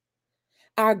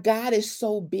 Our God is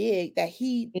so big that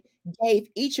He gave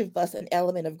each of us an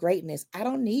element of greatness. I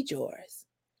don't need yours,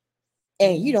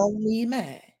 and you Amen. don't need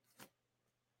mine.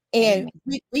 And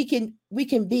Amen. we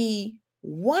can be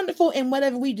wonderful in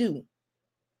whatever we do.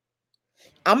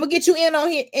 I'm gonna get you in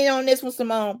on this one,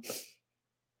 Simone.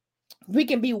 We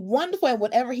can be wonderful at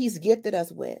whatever He's gifted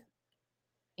us with.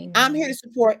 I'm here to Amen.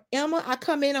 support Emma. I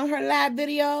come in on her live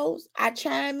videos. I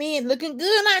chime in, looking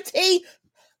good, Auntie.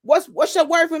 What's your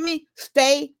word for me?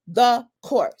 Stay the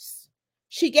course.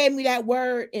 She gave me that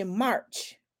word in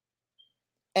March,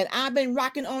 and I've been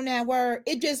rocking on that word.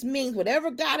 It just means whatever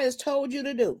God has told you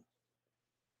to do.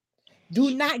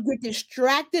 Do not get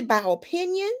distracted by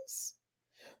opinions.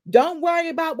 Don't worry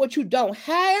about what you don't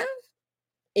have.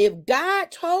 If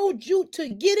God told you to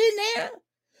get in there,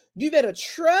 you better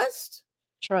trust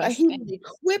that Trust. He will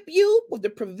equip you with the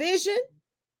provision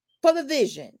for the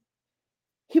vision.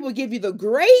 He will give you the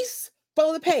grace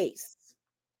for the pace.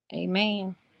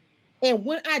 Amen. And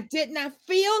when I did not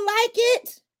feel like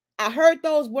it, I heard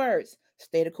those words,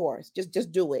 stay the course.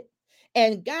 Just do it.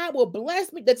 And God will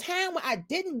bless me. The time when I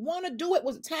didn't want to do it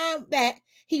was the time that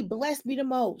He blessed me the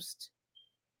most.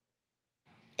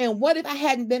 And what if I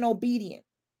hadn't been obedient?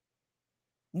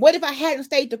 What if I hadn't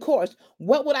stayed the course?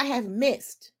 What would I have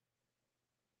missed?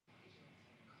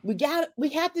 We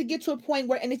have to get to a point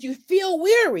where, and if you feel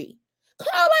weary,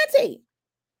 call Auntie.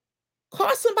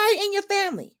 Call somebody in your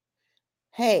family.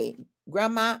 Hey,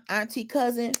 grandma, auntie,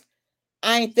 cousin,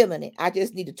 I ain't feeling it. I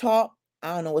just need to talk.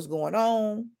 I don't know what's going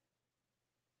on.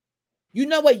 You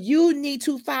know what? You need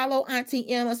to follow Auntie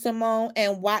Emma Simone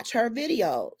and watch her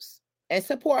videos and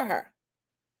support her.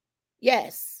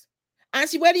 Yes.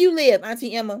 Auntie, where do you live,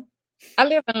 Auntie Emma? I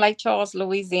live in Lake Charles,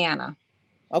 Louisiana.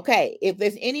 Okay, if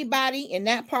there's anybody in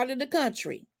that part of the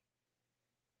country,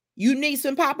 you need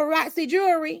some paparazzi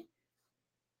jewelry.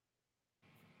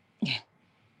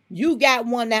 You got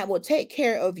one that will take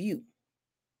care of you.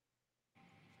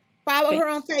 Follow Thank her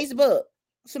on Facebook,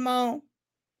 Simone.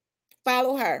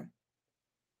 Follow her.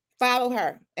 Follow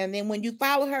her. And then when you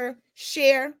follow her,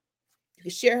 share. You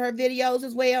can share her videos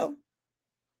as well.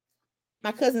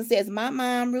 My cousin says, my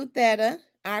mom, Ruthetta,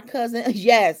 our cousin,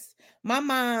 yes, my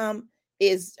mom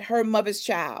is her mother's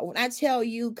child. When I tell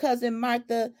you, cousin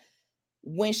Martha,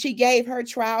 when she gave her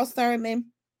trial sermon,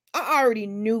 I already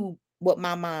knew what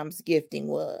my mom's gifting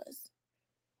was.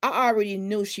 I already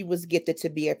knew she was gifted to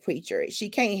be a preacher. She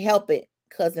can't help it,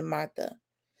 cousin Martha.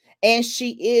 And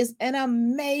she is an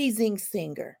amazing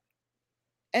singer.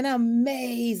 An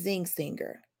amazing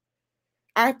singer.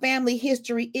 Our family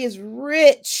history is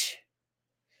rich.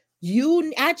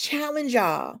 I challenge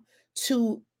y'all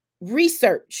to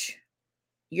research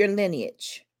your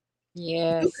lineage. You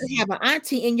Yes. could have an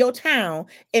auntie in your town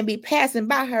and be passing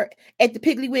by her at the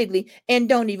Piggly Wiggly and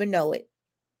don't even know it.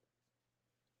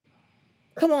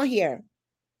 Come on here.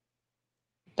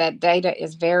 That data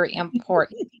is very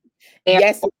important.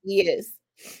 Yes, Therefore, it is.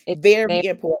 it's Very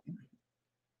there. important.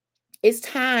 It's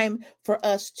time for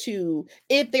us to,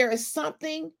 if there is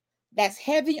something that's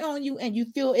heavy on you and you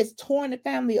feel it's torn the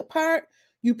family apart,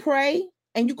 you pray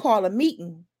and you call a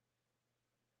meeting.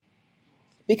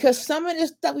 Because some of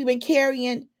this stuff we've been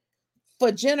carrying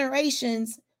for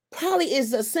generations probably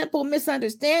is a simple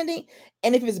misunderstanding.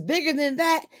 And if it's bigger than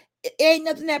that, it ain't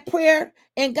nothing that prayer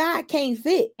and God can't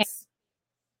fix.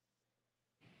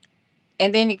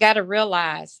 And then you got to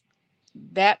realize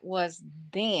that was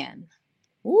then.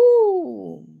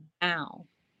 Ooh, Now.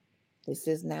 this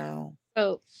is now.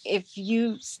 So if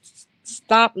you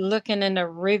stop looking in the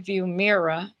rearview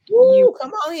mirror, Ooh,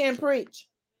 come on here and preach.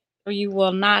 you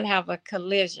will not have a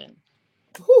collision.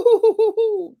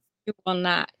 Ooh, You will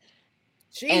not.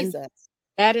 And Jesus.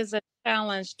 that is a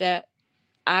challenge that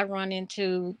I run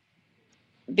into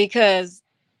because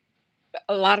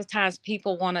a lot of times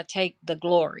people want to take the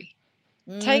glory.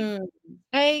 Take Mm,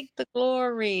 take the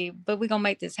glory, but we're gonna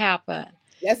make this happen.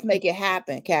 let's make it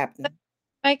happen, Captain.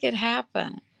 Make it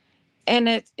happen. And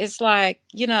it's like,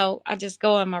 I just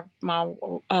go in my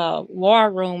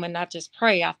war room and I just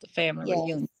pray after family Yes,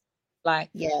 reunion. Like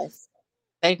yes,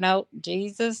 they know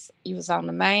Jesus, you was on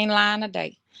the main line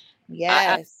today.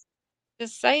 I yes.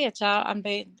 just say it, y'all. I'm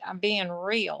being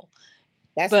real.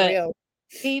 That's But real.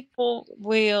 people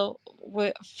will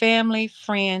family,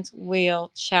 friends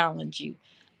will challenge you.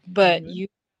 But Hmm. you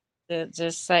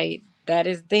just say that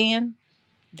is then,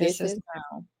 this This is is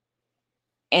now.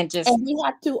 and just And we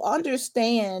have to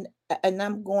understand. and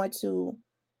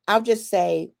I'll just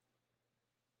say,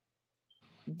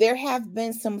 there have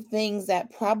been some things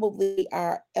that probably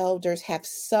our elders have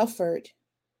suffered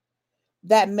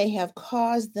that may have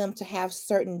caused them to have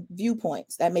certain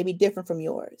viewpoints that may be different from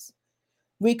yours.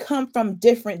 We come from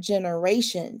different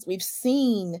generations. We've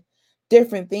seen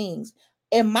different things.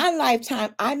 In my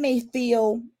lifetime, I may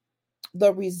feel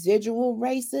the residual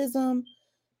racism,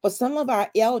 but some of our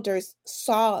elders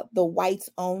saw the whites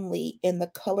only in the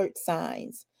colored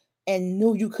signs and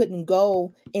knew you couldn't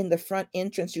go in the front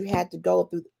entrance, you had to go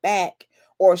through the back,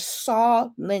 or saw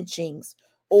lynchings,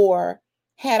 or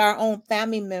had our own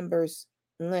family members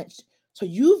lynched. So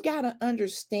you've got to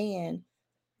understand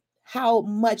how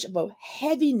much of a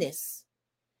heaviness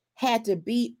had to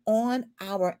be on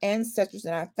our ancestors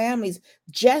and our families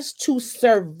just to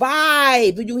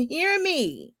survive. Do you hear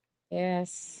me?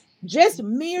 Yes. Just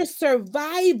mere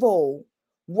survival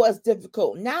was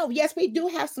difficult. Now, yes, we do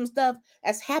have some stuff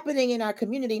that's happening in our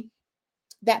community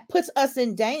that puts us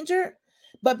in danger.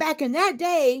 But back in that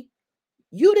day,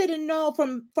 you didn't know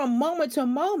from moment to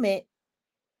moment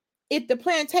if the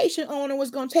plantation owner was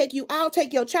going to take you out,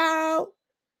 take your child,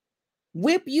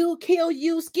 whip you, kill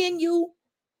you, skin you.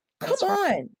 Come That's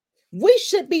right. on. We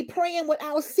should be praying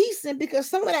without ceasing, because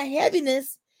some of that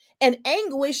heaviness and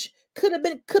anguish could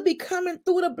be coming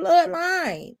through the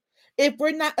bloodline if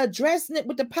we're not addressing it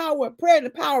with the power of prayer and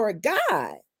the power of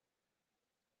God.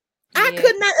 I Yeah.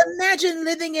 could not imagine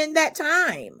living in that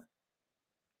time.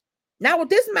 Not with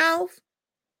this mouth,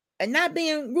 and not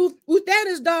being Ruth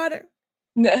Danner's daughter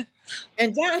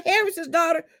and John Harris's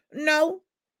daughter. No.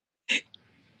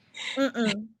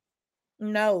 Mm-mm.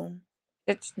 No.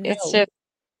 It's No. just,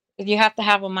 you have to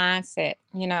have a mindset,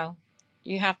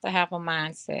 you have to have a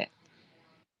mindset,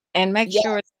 and make Yeah.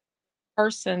 sure the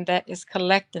person that is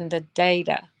collecting the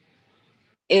data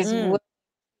is Mm. willing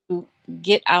to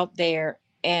get out there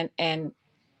and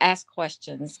ask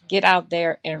questions, get out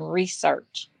there and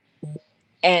research,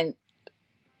 and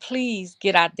please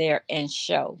get out there and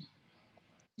show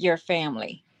your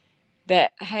family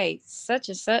that, hey, such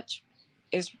and such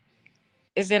is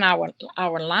in our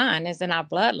line, is in our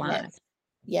bloodline. Yes.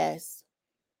 Yes.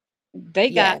 They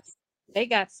got Yes. they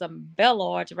got some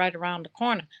bellords right around the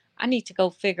corner. I need to go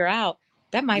figure out,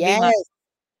 that might be my, Yes.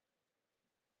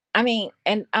 I mean,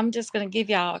 and I'm just gonna give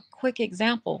y'all a quick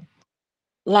example.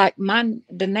 Like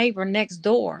the neighbor next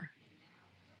door,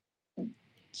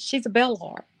 she's a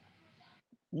bellord.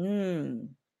 Mm.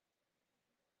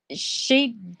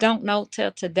 She don't know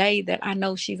till today that I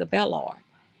know she's a bellord.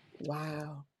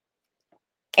 Wow.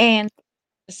 And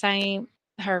the same,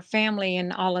 her family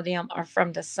and all of them are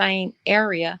from the same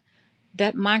area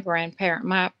that my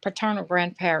paternal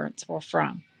grandparents were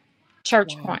from,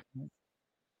 Church Wow. Point.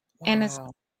 And it's,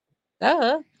 Wow.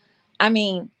 uh, I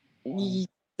mean, Wow.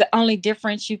 the only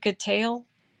difference you could tell Mhm.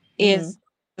 is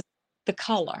the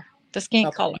color, the skin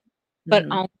Okay. color. But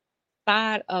Mhm. on the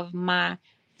side of my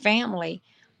family,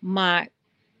 my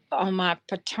on my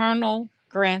paternal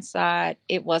grandside,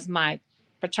 it was my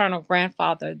paternal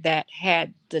grandfather that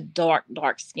had the dark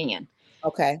skin,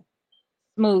 Okay.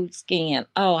 smooth skin.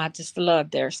 Oh, I just love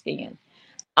their skin.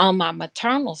 On my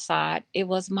maternal side, it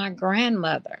was my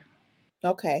grandmother.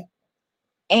 Okay.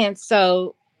 And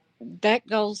so that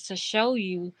goes to show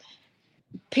you,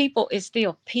 people is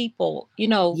still people,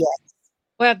 Yes.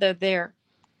 whether they're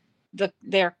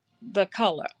the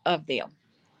color of them.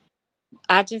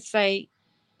 I just say,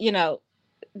 you know,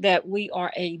 that we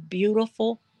are a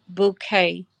beautiful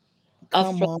bouquet of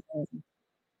Come flowers. on.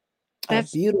 A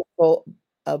That's, beautiful,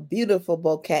 a beautiful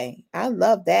bouquet. I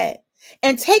love that.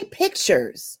 And take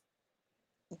pictures.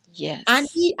 yes,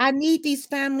 I need these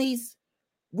families.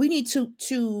 We need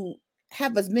to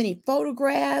have as many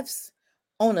photographs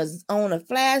on a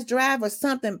flash drive or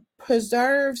something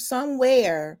preserved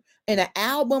somewhere in an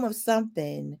album of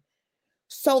something,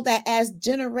 so that as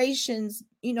generations,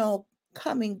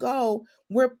 come and go,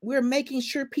 we're making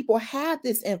sure people have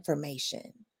this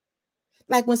information.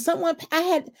 Like when someone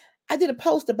I did a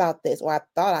post about this, or I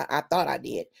thought I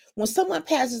did. When someone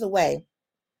passes away,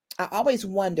 I always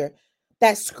wonder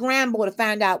that scramble to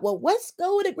find out, well, what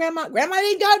school did grandma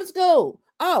didn't go to school?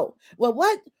 Oh, well,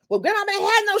 what? Well, grandma didn't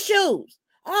have no shoes.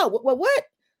 Oh, well, what?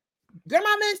 Grandma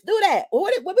didn't do that. Well,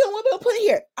 what we gonna put in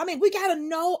here? I mean, we gotta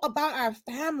know about our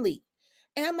family.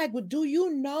 And I'm like, well, do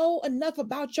you know enough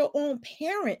about your own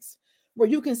parents where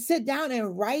you can sit down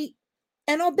and write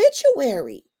an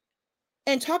obituary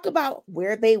and talk about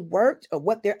where they worked or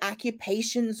what their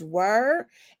occupations were,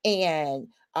 and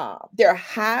their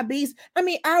hobbies? I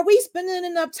mean, are we spending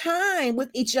enough time with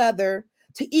each other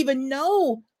to even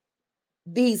know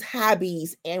these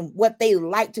hobbies and what they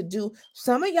like to do.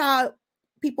 Some of y'all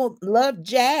people love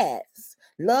jazz,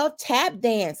 love tap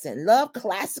dancing, love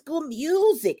classical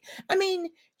music. I mean,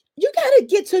 you got to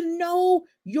get to know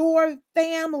your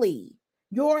family,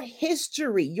 your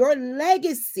history, your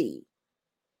legacy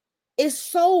is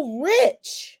so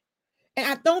rich. And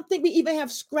I don't think we even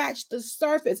have scratched the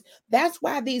surface. That's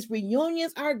why these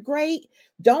reunions are great.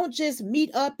 Don't just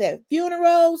meet up at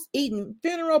funerals, eating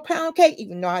funeral pound cake,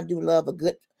 even though I do love a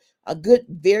good,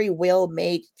 very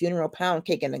well-made funeral pound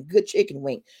cake and a good chicken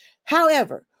wing.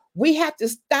 However, we have to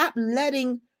stop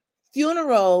letting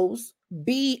funerals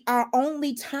be our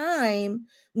only time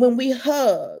when we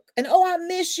hug. And oh, I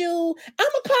miss you. I'ma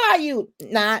call you.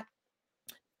 Not,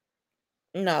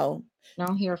 no.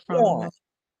 Don't hear from them. On.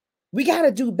 We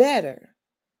gotta do better.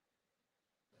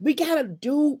 We gotta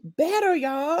do better,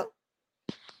 y'all.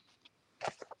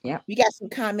 Yep. We got some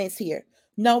comments here.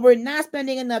 No, we're not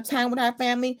spending enough time with our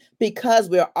family because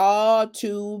we're all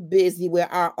too busy with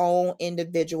our own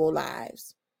individual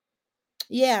lives.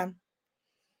 Yeah.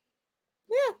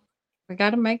 Yeah. We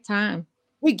got to make time.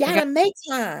 We We gotta got. make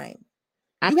time.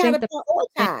 I You gotta think the.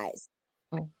 prioritize.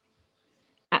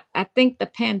 I think the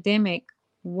pandemic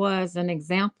was an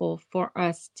example for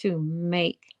us to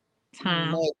make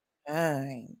time. Make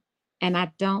time. And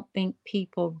I don't think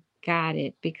people got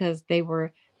it because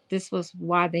this was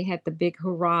why they had the big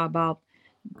hurrah about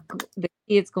the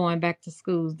kids going back to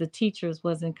schools. The teachers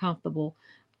wasn't comfortable.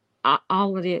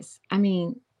 All of this. I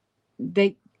mean,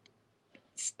 they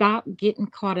stop getting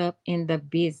caught up in the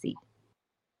busy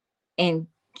and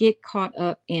get caught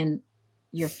up in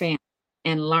your family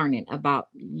and learning about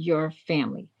your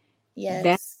family. That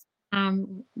Yes.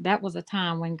 that was a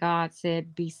time when God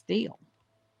said, "Be still,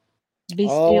 be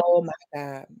still." Oh my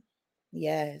God.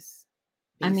 Yes.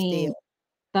 I Be mean, still.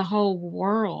 the whole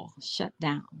world shut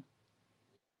down.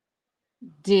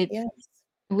 Did Yes.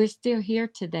 we're still here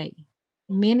today?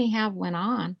 Many have went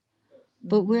on,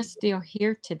 but we're Mhm. still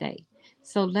here today.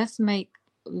 So let's make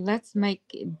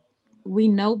we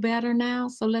know better now,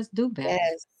 so let's do better.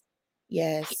 Yes.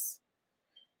 Yes.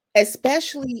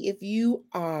 Especially if you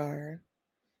are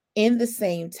in the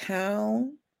same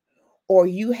town or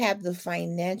you have the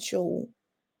financial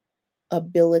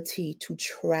ability to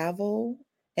travel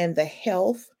and the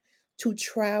health to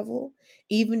travel,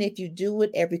 even if you do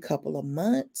it every couple of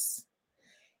months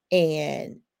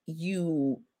and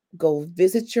you go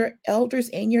visit your elders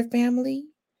and your family,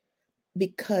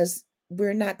 because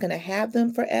we're not going to have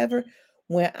them forever.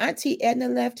 When Auntie Edna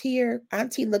left here,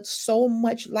 Auntie looked so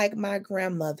much like my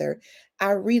grandmother.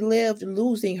 I relived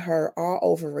losing her all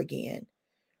over again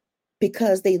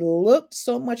because they looked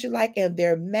so much alike and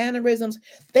their mannerisms.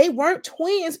 They weren't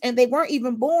twins and they weren't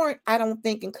even born, I don't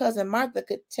think. And cousin Martha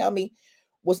could tell me,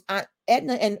 was Aunt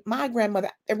Edna and my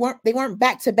grandmother, they weren't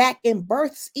back to back in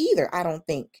births either, I don't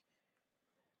think.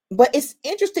 But it's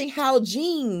interesting how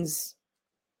genes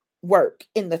work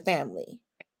in the family.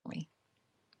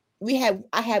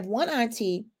 I have one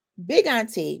auntie, big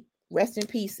auntie, rest in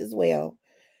peace as well.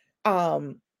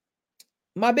 Um,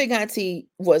 my big auntie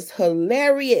was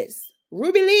hilarious.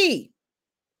 Ruby Lee.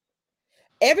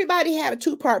 Everybody had a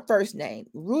two-part first name.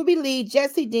 Ruby Lee,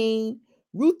 Jessie Dean,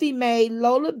 Ruthie Mae,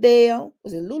 Lola Bell.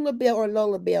 Was it Lula Bell or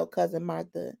Lola Bell, cousin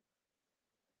Martha?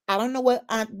 I don't know what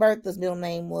Aunt Bertha's middle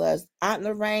name was. Aunt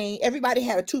Lorraine. Everybody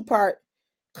had a two-part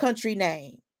country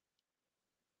name.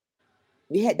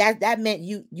 We had that meant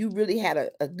you really had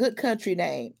a good country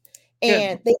name. Good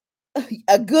And one. they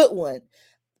a good one.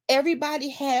 Everybody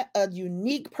had a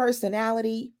unique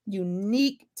personality,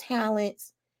 unique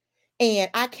talents, and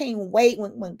I can't wait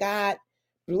when God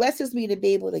blesses me to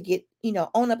be able to get,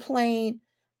 on a plane.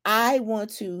 I want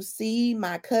to see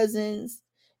my cousins.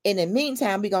 In the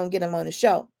meantime, we're gonna get them on the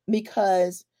show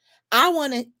because I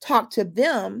want to talk to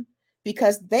them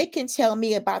because they can tell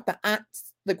me about the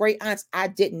aunts, the great aunts I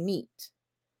didn't meet,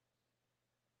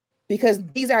 because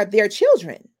these are their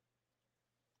children.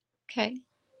 Okay.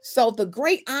 So the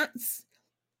great aunts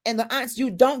and the aunts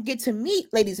you don't get to meet,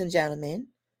 ladies and gentlemen,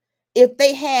 if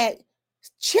they had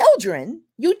children,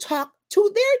 you talk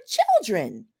to their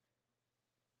children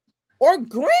or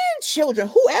grandchildren,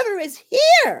 whoever is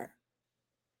here.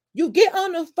 You get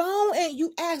on the phone and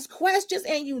you ask questions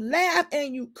and you laugh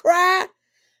and you cry.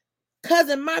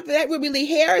 Cousin Martha, that Ruby Lee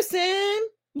Harrison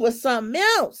was something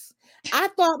else. I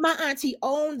thought my auntie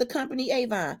owned the company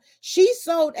Avon. She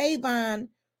sold Avon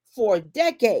for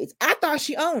decades. I thought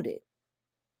she owned it.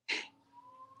 I'm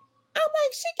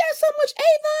like, she got so much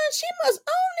Avon, she must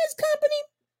own this company.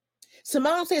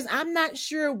 Simone says, I'm not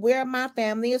sure where my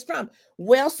family is from.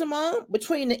 Well, Simone,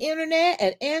 between the internet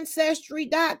and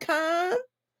ancestry.com,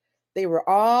 They were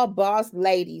all boss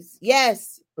ladies.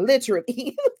 Yes,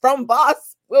 literally from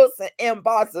Boss Wilson and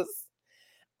bosses.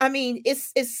 I mean,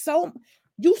 it's so.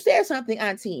 You said something,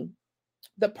 Auntie.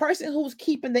 The person who's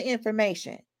keeping the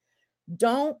information,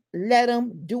 don't let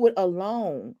them do it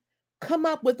alone. Come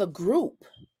up with a group.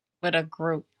 With a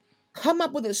group. Come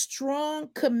up with a strong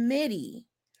committee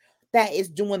that is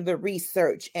doing the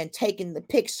research and taking the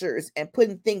pictures and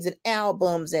putting things in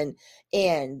albums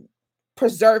and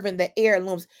preserving the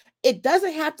heirlooms. It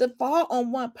doesn't have to fall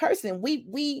on one person.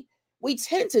 We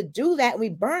tend to do that. We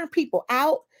burn people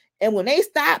out, and when they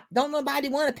stop, don't nobody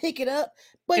want to pick it up.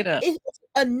 But It up. it's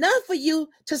enough for you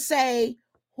to say,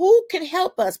 who can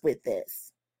help us with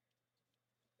this?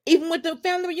 Even with the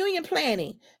family reunion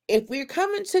planning, if we're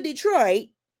coming to Detroit,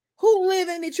 who live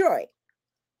in Detroit?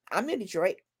 I'm in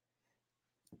Detroit.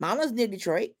 Mama's near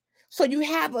Detroit. So you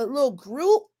have a little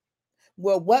group.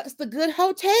 Well, what's the good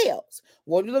hotels?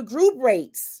 What are the group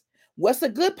rates? What's a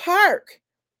good park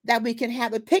that we can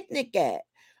have a picnic at?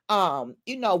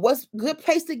 What's a good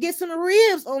place to get some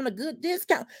ribs on a good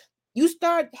discount? You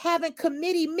start having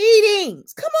committee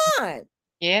meetings. Come on.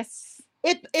 Yes.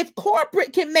 If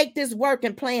corporate can make this work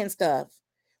and plan stuff,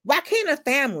 why can't a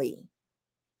family?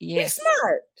 Be Yes.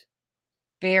 smart.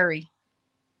 Very.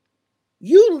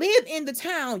 You live in the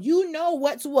town. You know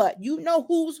what's what. You know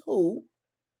who's who.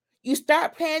 You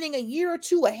start planning a year or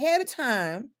two ahead of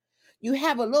time. You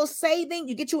have a little saving.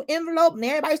 You get your envelope, and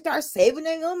everybody starts saving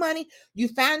their little money. You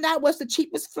find out what's the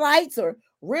cheapest flights or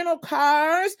rental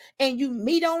cars, and you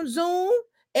meet on Zoom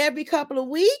every couple of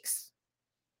weeks.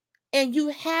 And you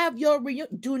have your reunion.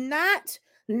 Do not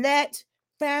let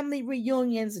family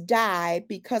reunions die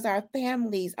because our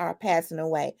families are passing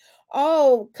away.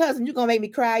 Oh, cousin, you're gonna make me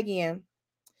cry again.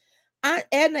 Aunt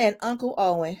Edna and Uncle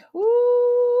Owen.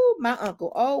 Ooh, my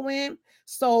Uncle Owen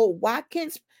sold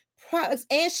Watkins products,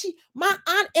 and my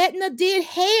Aunt Edna did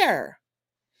hair.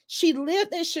 She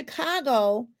lived in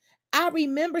Chicago. I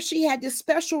remember she had this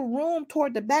special room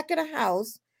toward the back of the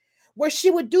house where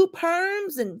she would do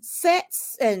perms and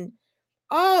sets, and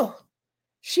oh,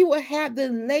 she would have the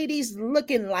ladies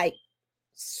looking like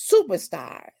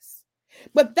superstars.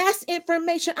 But that's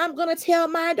information I'm gonna tell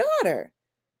my daughter.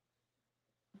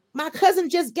 My cousin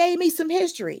just gave me some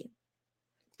history.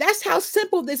 That's how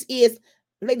simple this is,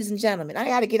 ladies and gentlemen. I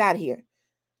got to get out of here.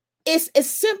 It's as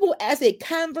simple as a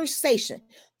conversation.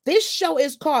 This show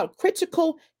is called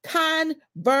Critical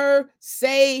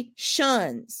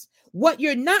Conversations. What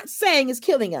you're not saying is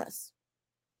killing us.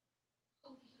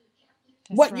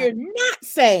 That's What right. you're not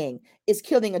saying is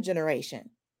killing a generation.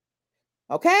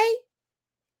 Okay?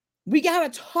 We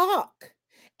got to talk.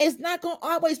 It's not going to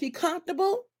always be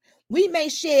comfortable. We may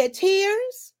shed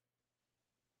tears,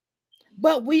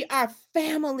 but we are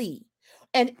family.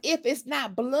 And if it's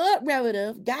not blood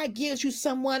relative, God gives you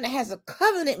someone that has a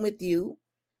covenant with you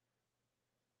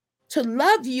to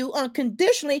love you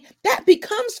unconditionally, that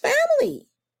becomes family.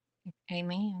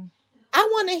 Amen. I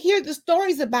want to hear the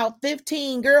stories about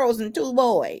 15 girls and 2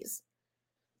 boys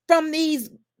from these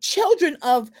children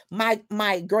of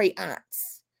my great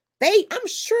aunts. I'm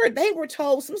sure they were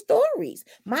told some stories.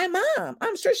 My mom,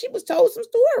 I'm sure she was told some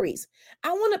stories.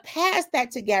 I want to pass that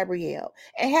to Gabrielle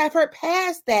and have her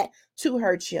pass that to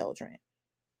her children.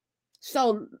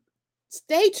 So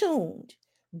stay tuned.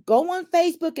 Go on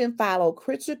Facebook and follow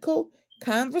Critical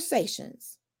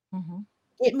Conversations. Mm-hmm.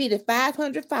 Get me to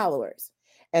 500 followers.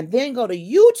 And then go to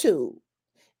YouTube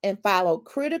and follow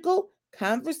Critical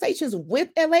Conversations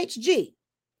with LHG.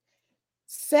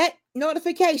 Set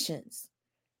notifications.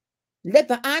 Let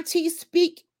the Auntie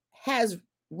Speak has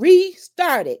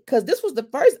restarted, because this was the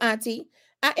first auntie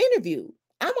I interviewed.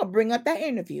 I'm going to bring up that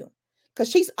interview because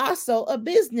she's also a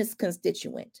business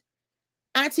constituent.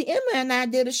 Auntie Emma and I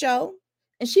did a show,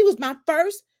 and she was my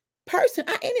first person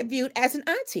I interviewed as an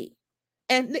auntie.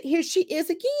 And here she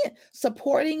is again,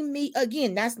 supporting me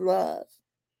again. That's love.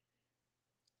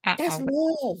 That's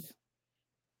Uh-oh. love.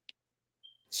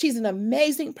 She's an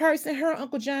amazing person. Her and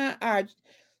Uncle John are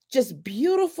just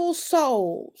beautiful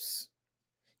souls.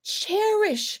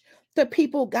 Cherish the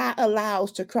people God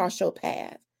allows to cross your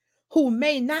path who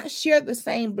may not share the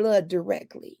same blood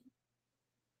directly.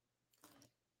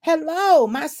 Hello,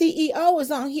 my CEO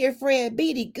is on here, Fred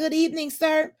Beatty. Good evening,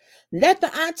 sir. Let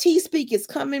the Auntie Speak is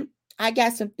coming. I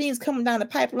got some things coming down the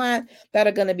pipeline that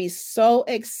are going to be so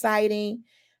exciting.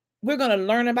 We're going to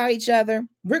learn about each other.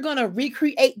 We're going to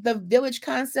recreate the village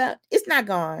concept. It's not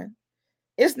gone.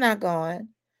 It's not gone.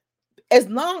 As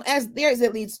long as there's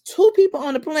at least 2 people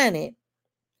on the planet,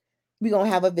 we're going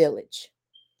to have a village.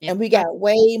 Yes, And we sir. got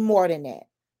way more than that.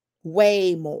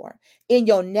 Way more. In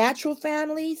your natural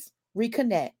families,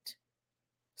 reconnect.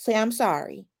 Say, I'm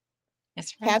sorry.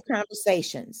 That's right. Have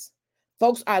conversations.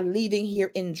 Folks are leaving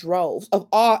here in droves of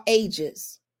all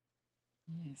ages.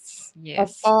 Yes. Of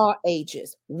Yes. all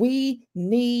ages. We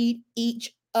need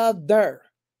each other.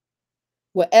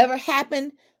 Whatever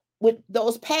happened with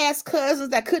those past cousins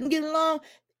that couldn't get along,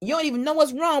 you don't even know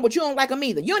what's wrong, but you don't like them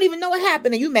either. You don't even know what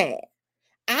happened and you mad.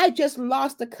 I just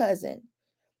lost a cousin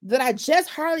that I just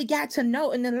hardly got to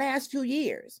know in the last few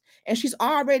years, and she's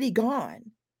already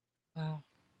gone. Wow.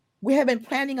 We have been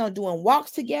planning on doing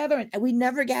walks together, and we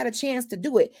never got a chance to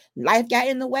do it. Life got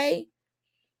in the way,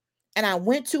 and I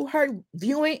went to her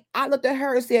viewing. I looked at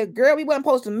her and said, "Girl, we weren't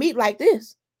supposed to meet like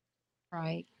this.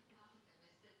 Right.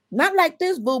 Not like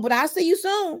this, boo, but I'll see you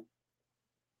soon."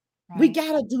 We Right.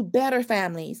 got to do better,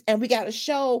 families, and we got to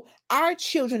show our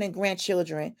children and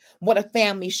grandchildren what a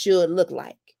family should look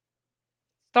like.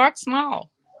 Start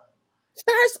small.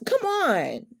 Start, come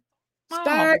on. Small.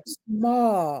 Start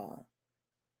small.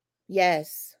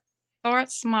 Yes. Start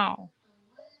small.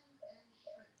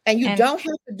 And you And don't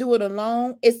have to do it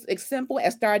alone. It's as simple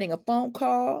as starting a phone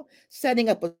call, setting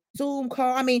up a Zoom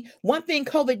call. I mean, one thing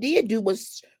COVID did do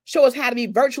was show us how to be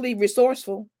virtually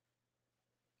resourceful.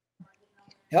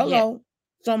 yeah. Hello,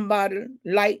 somebody,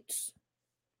 lights.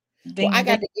 Well, I Ding ding.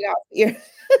 got to get out here.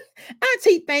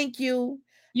 Auntie, thank you.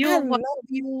 I You're what? love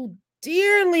you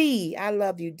dearly. I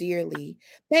love you dearly.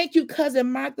 Thank you,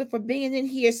 cousin Martha, for being in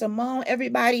here. Simone,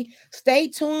 everybody, stay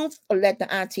tuned for Let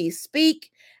the Aunties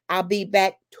Speak. I'll be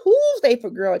back Tuesday for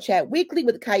Girl Chat Weekly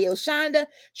with Kyle Shonda.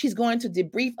 She's going to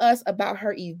debrief us about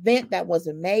her event that was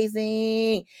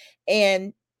amazing.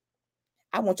 And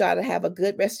I want y'all to have a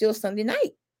good rest of your Sunday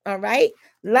night. All right.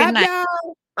 Good Love night.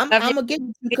 y'all. I'm Love you. gonna get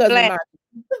you, Be cousin blessed.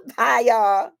 Martha. Bye,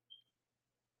 y'all.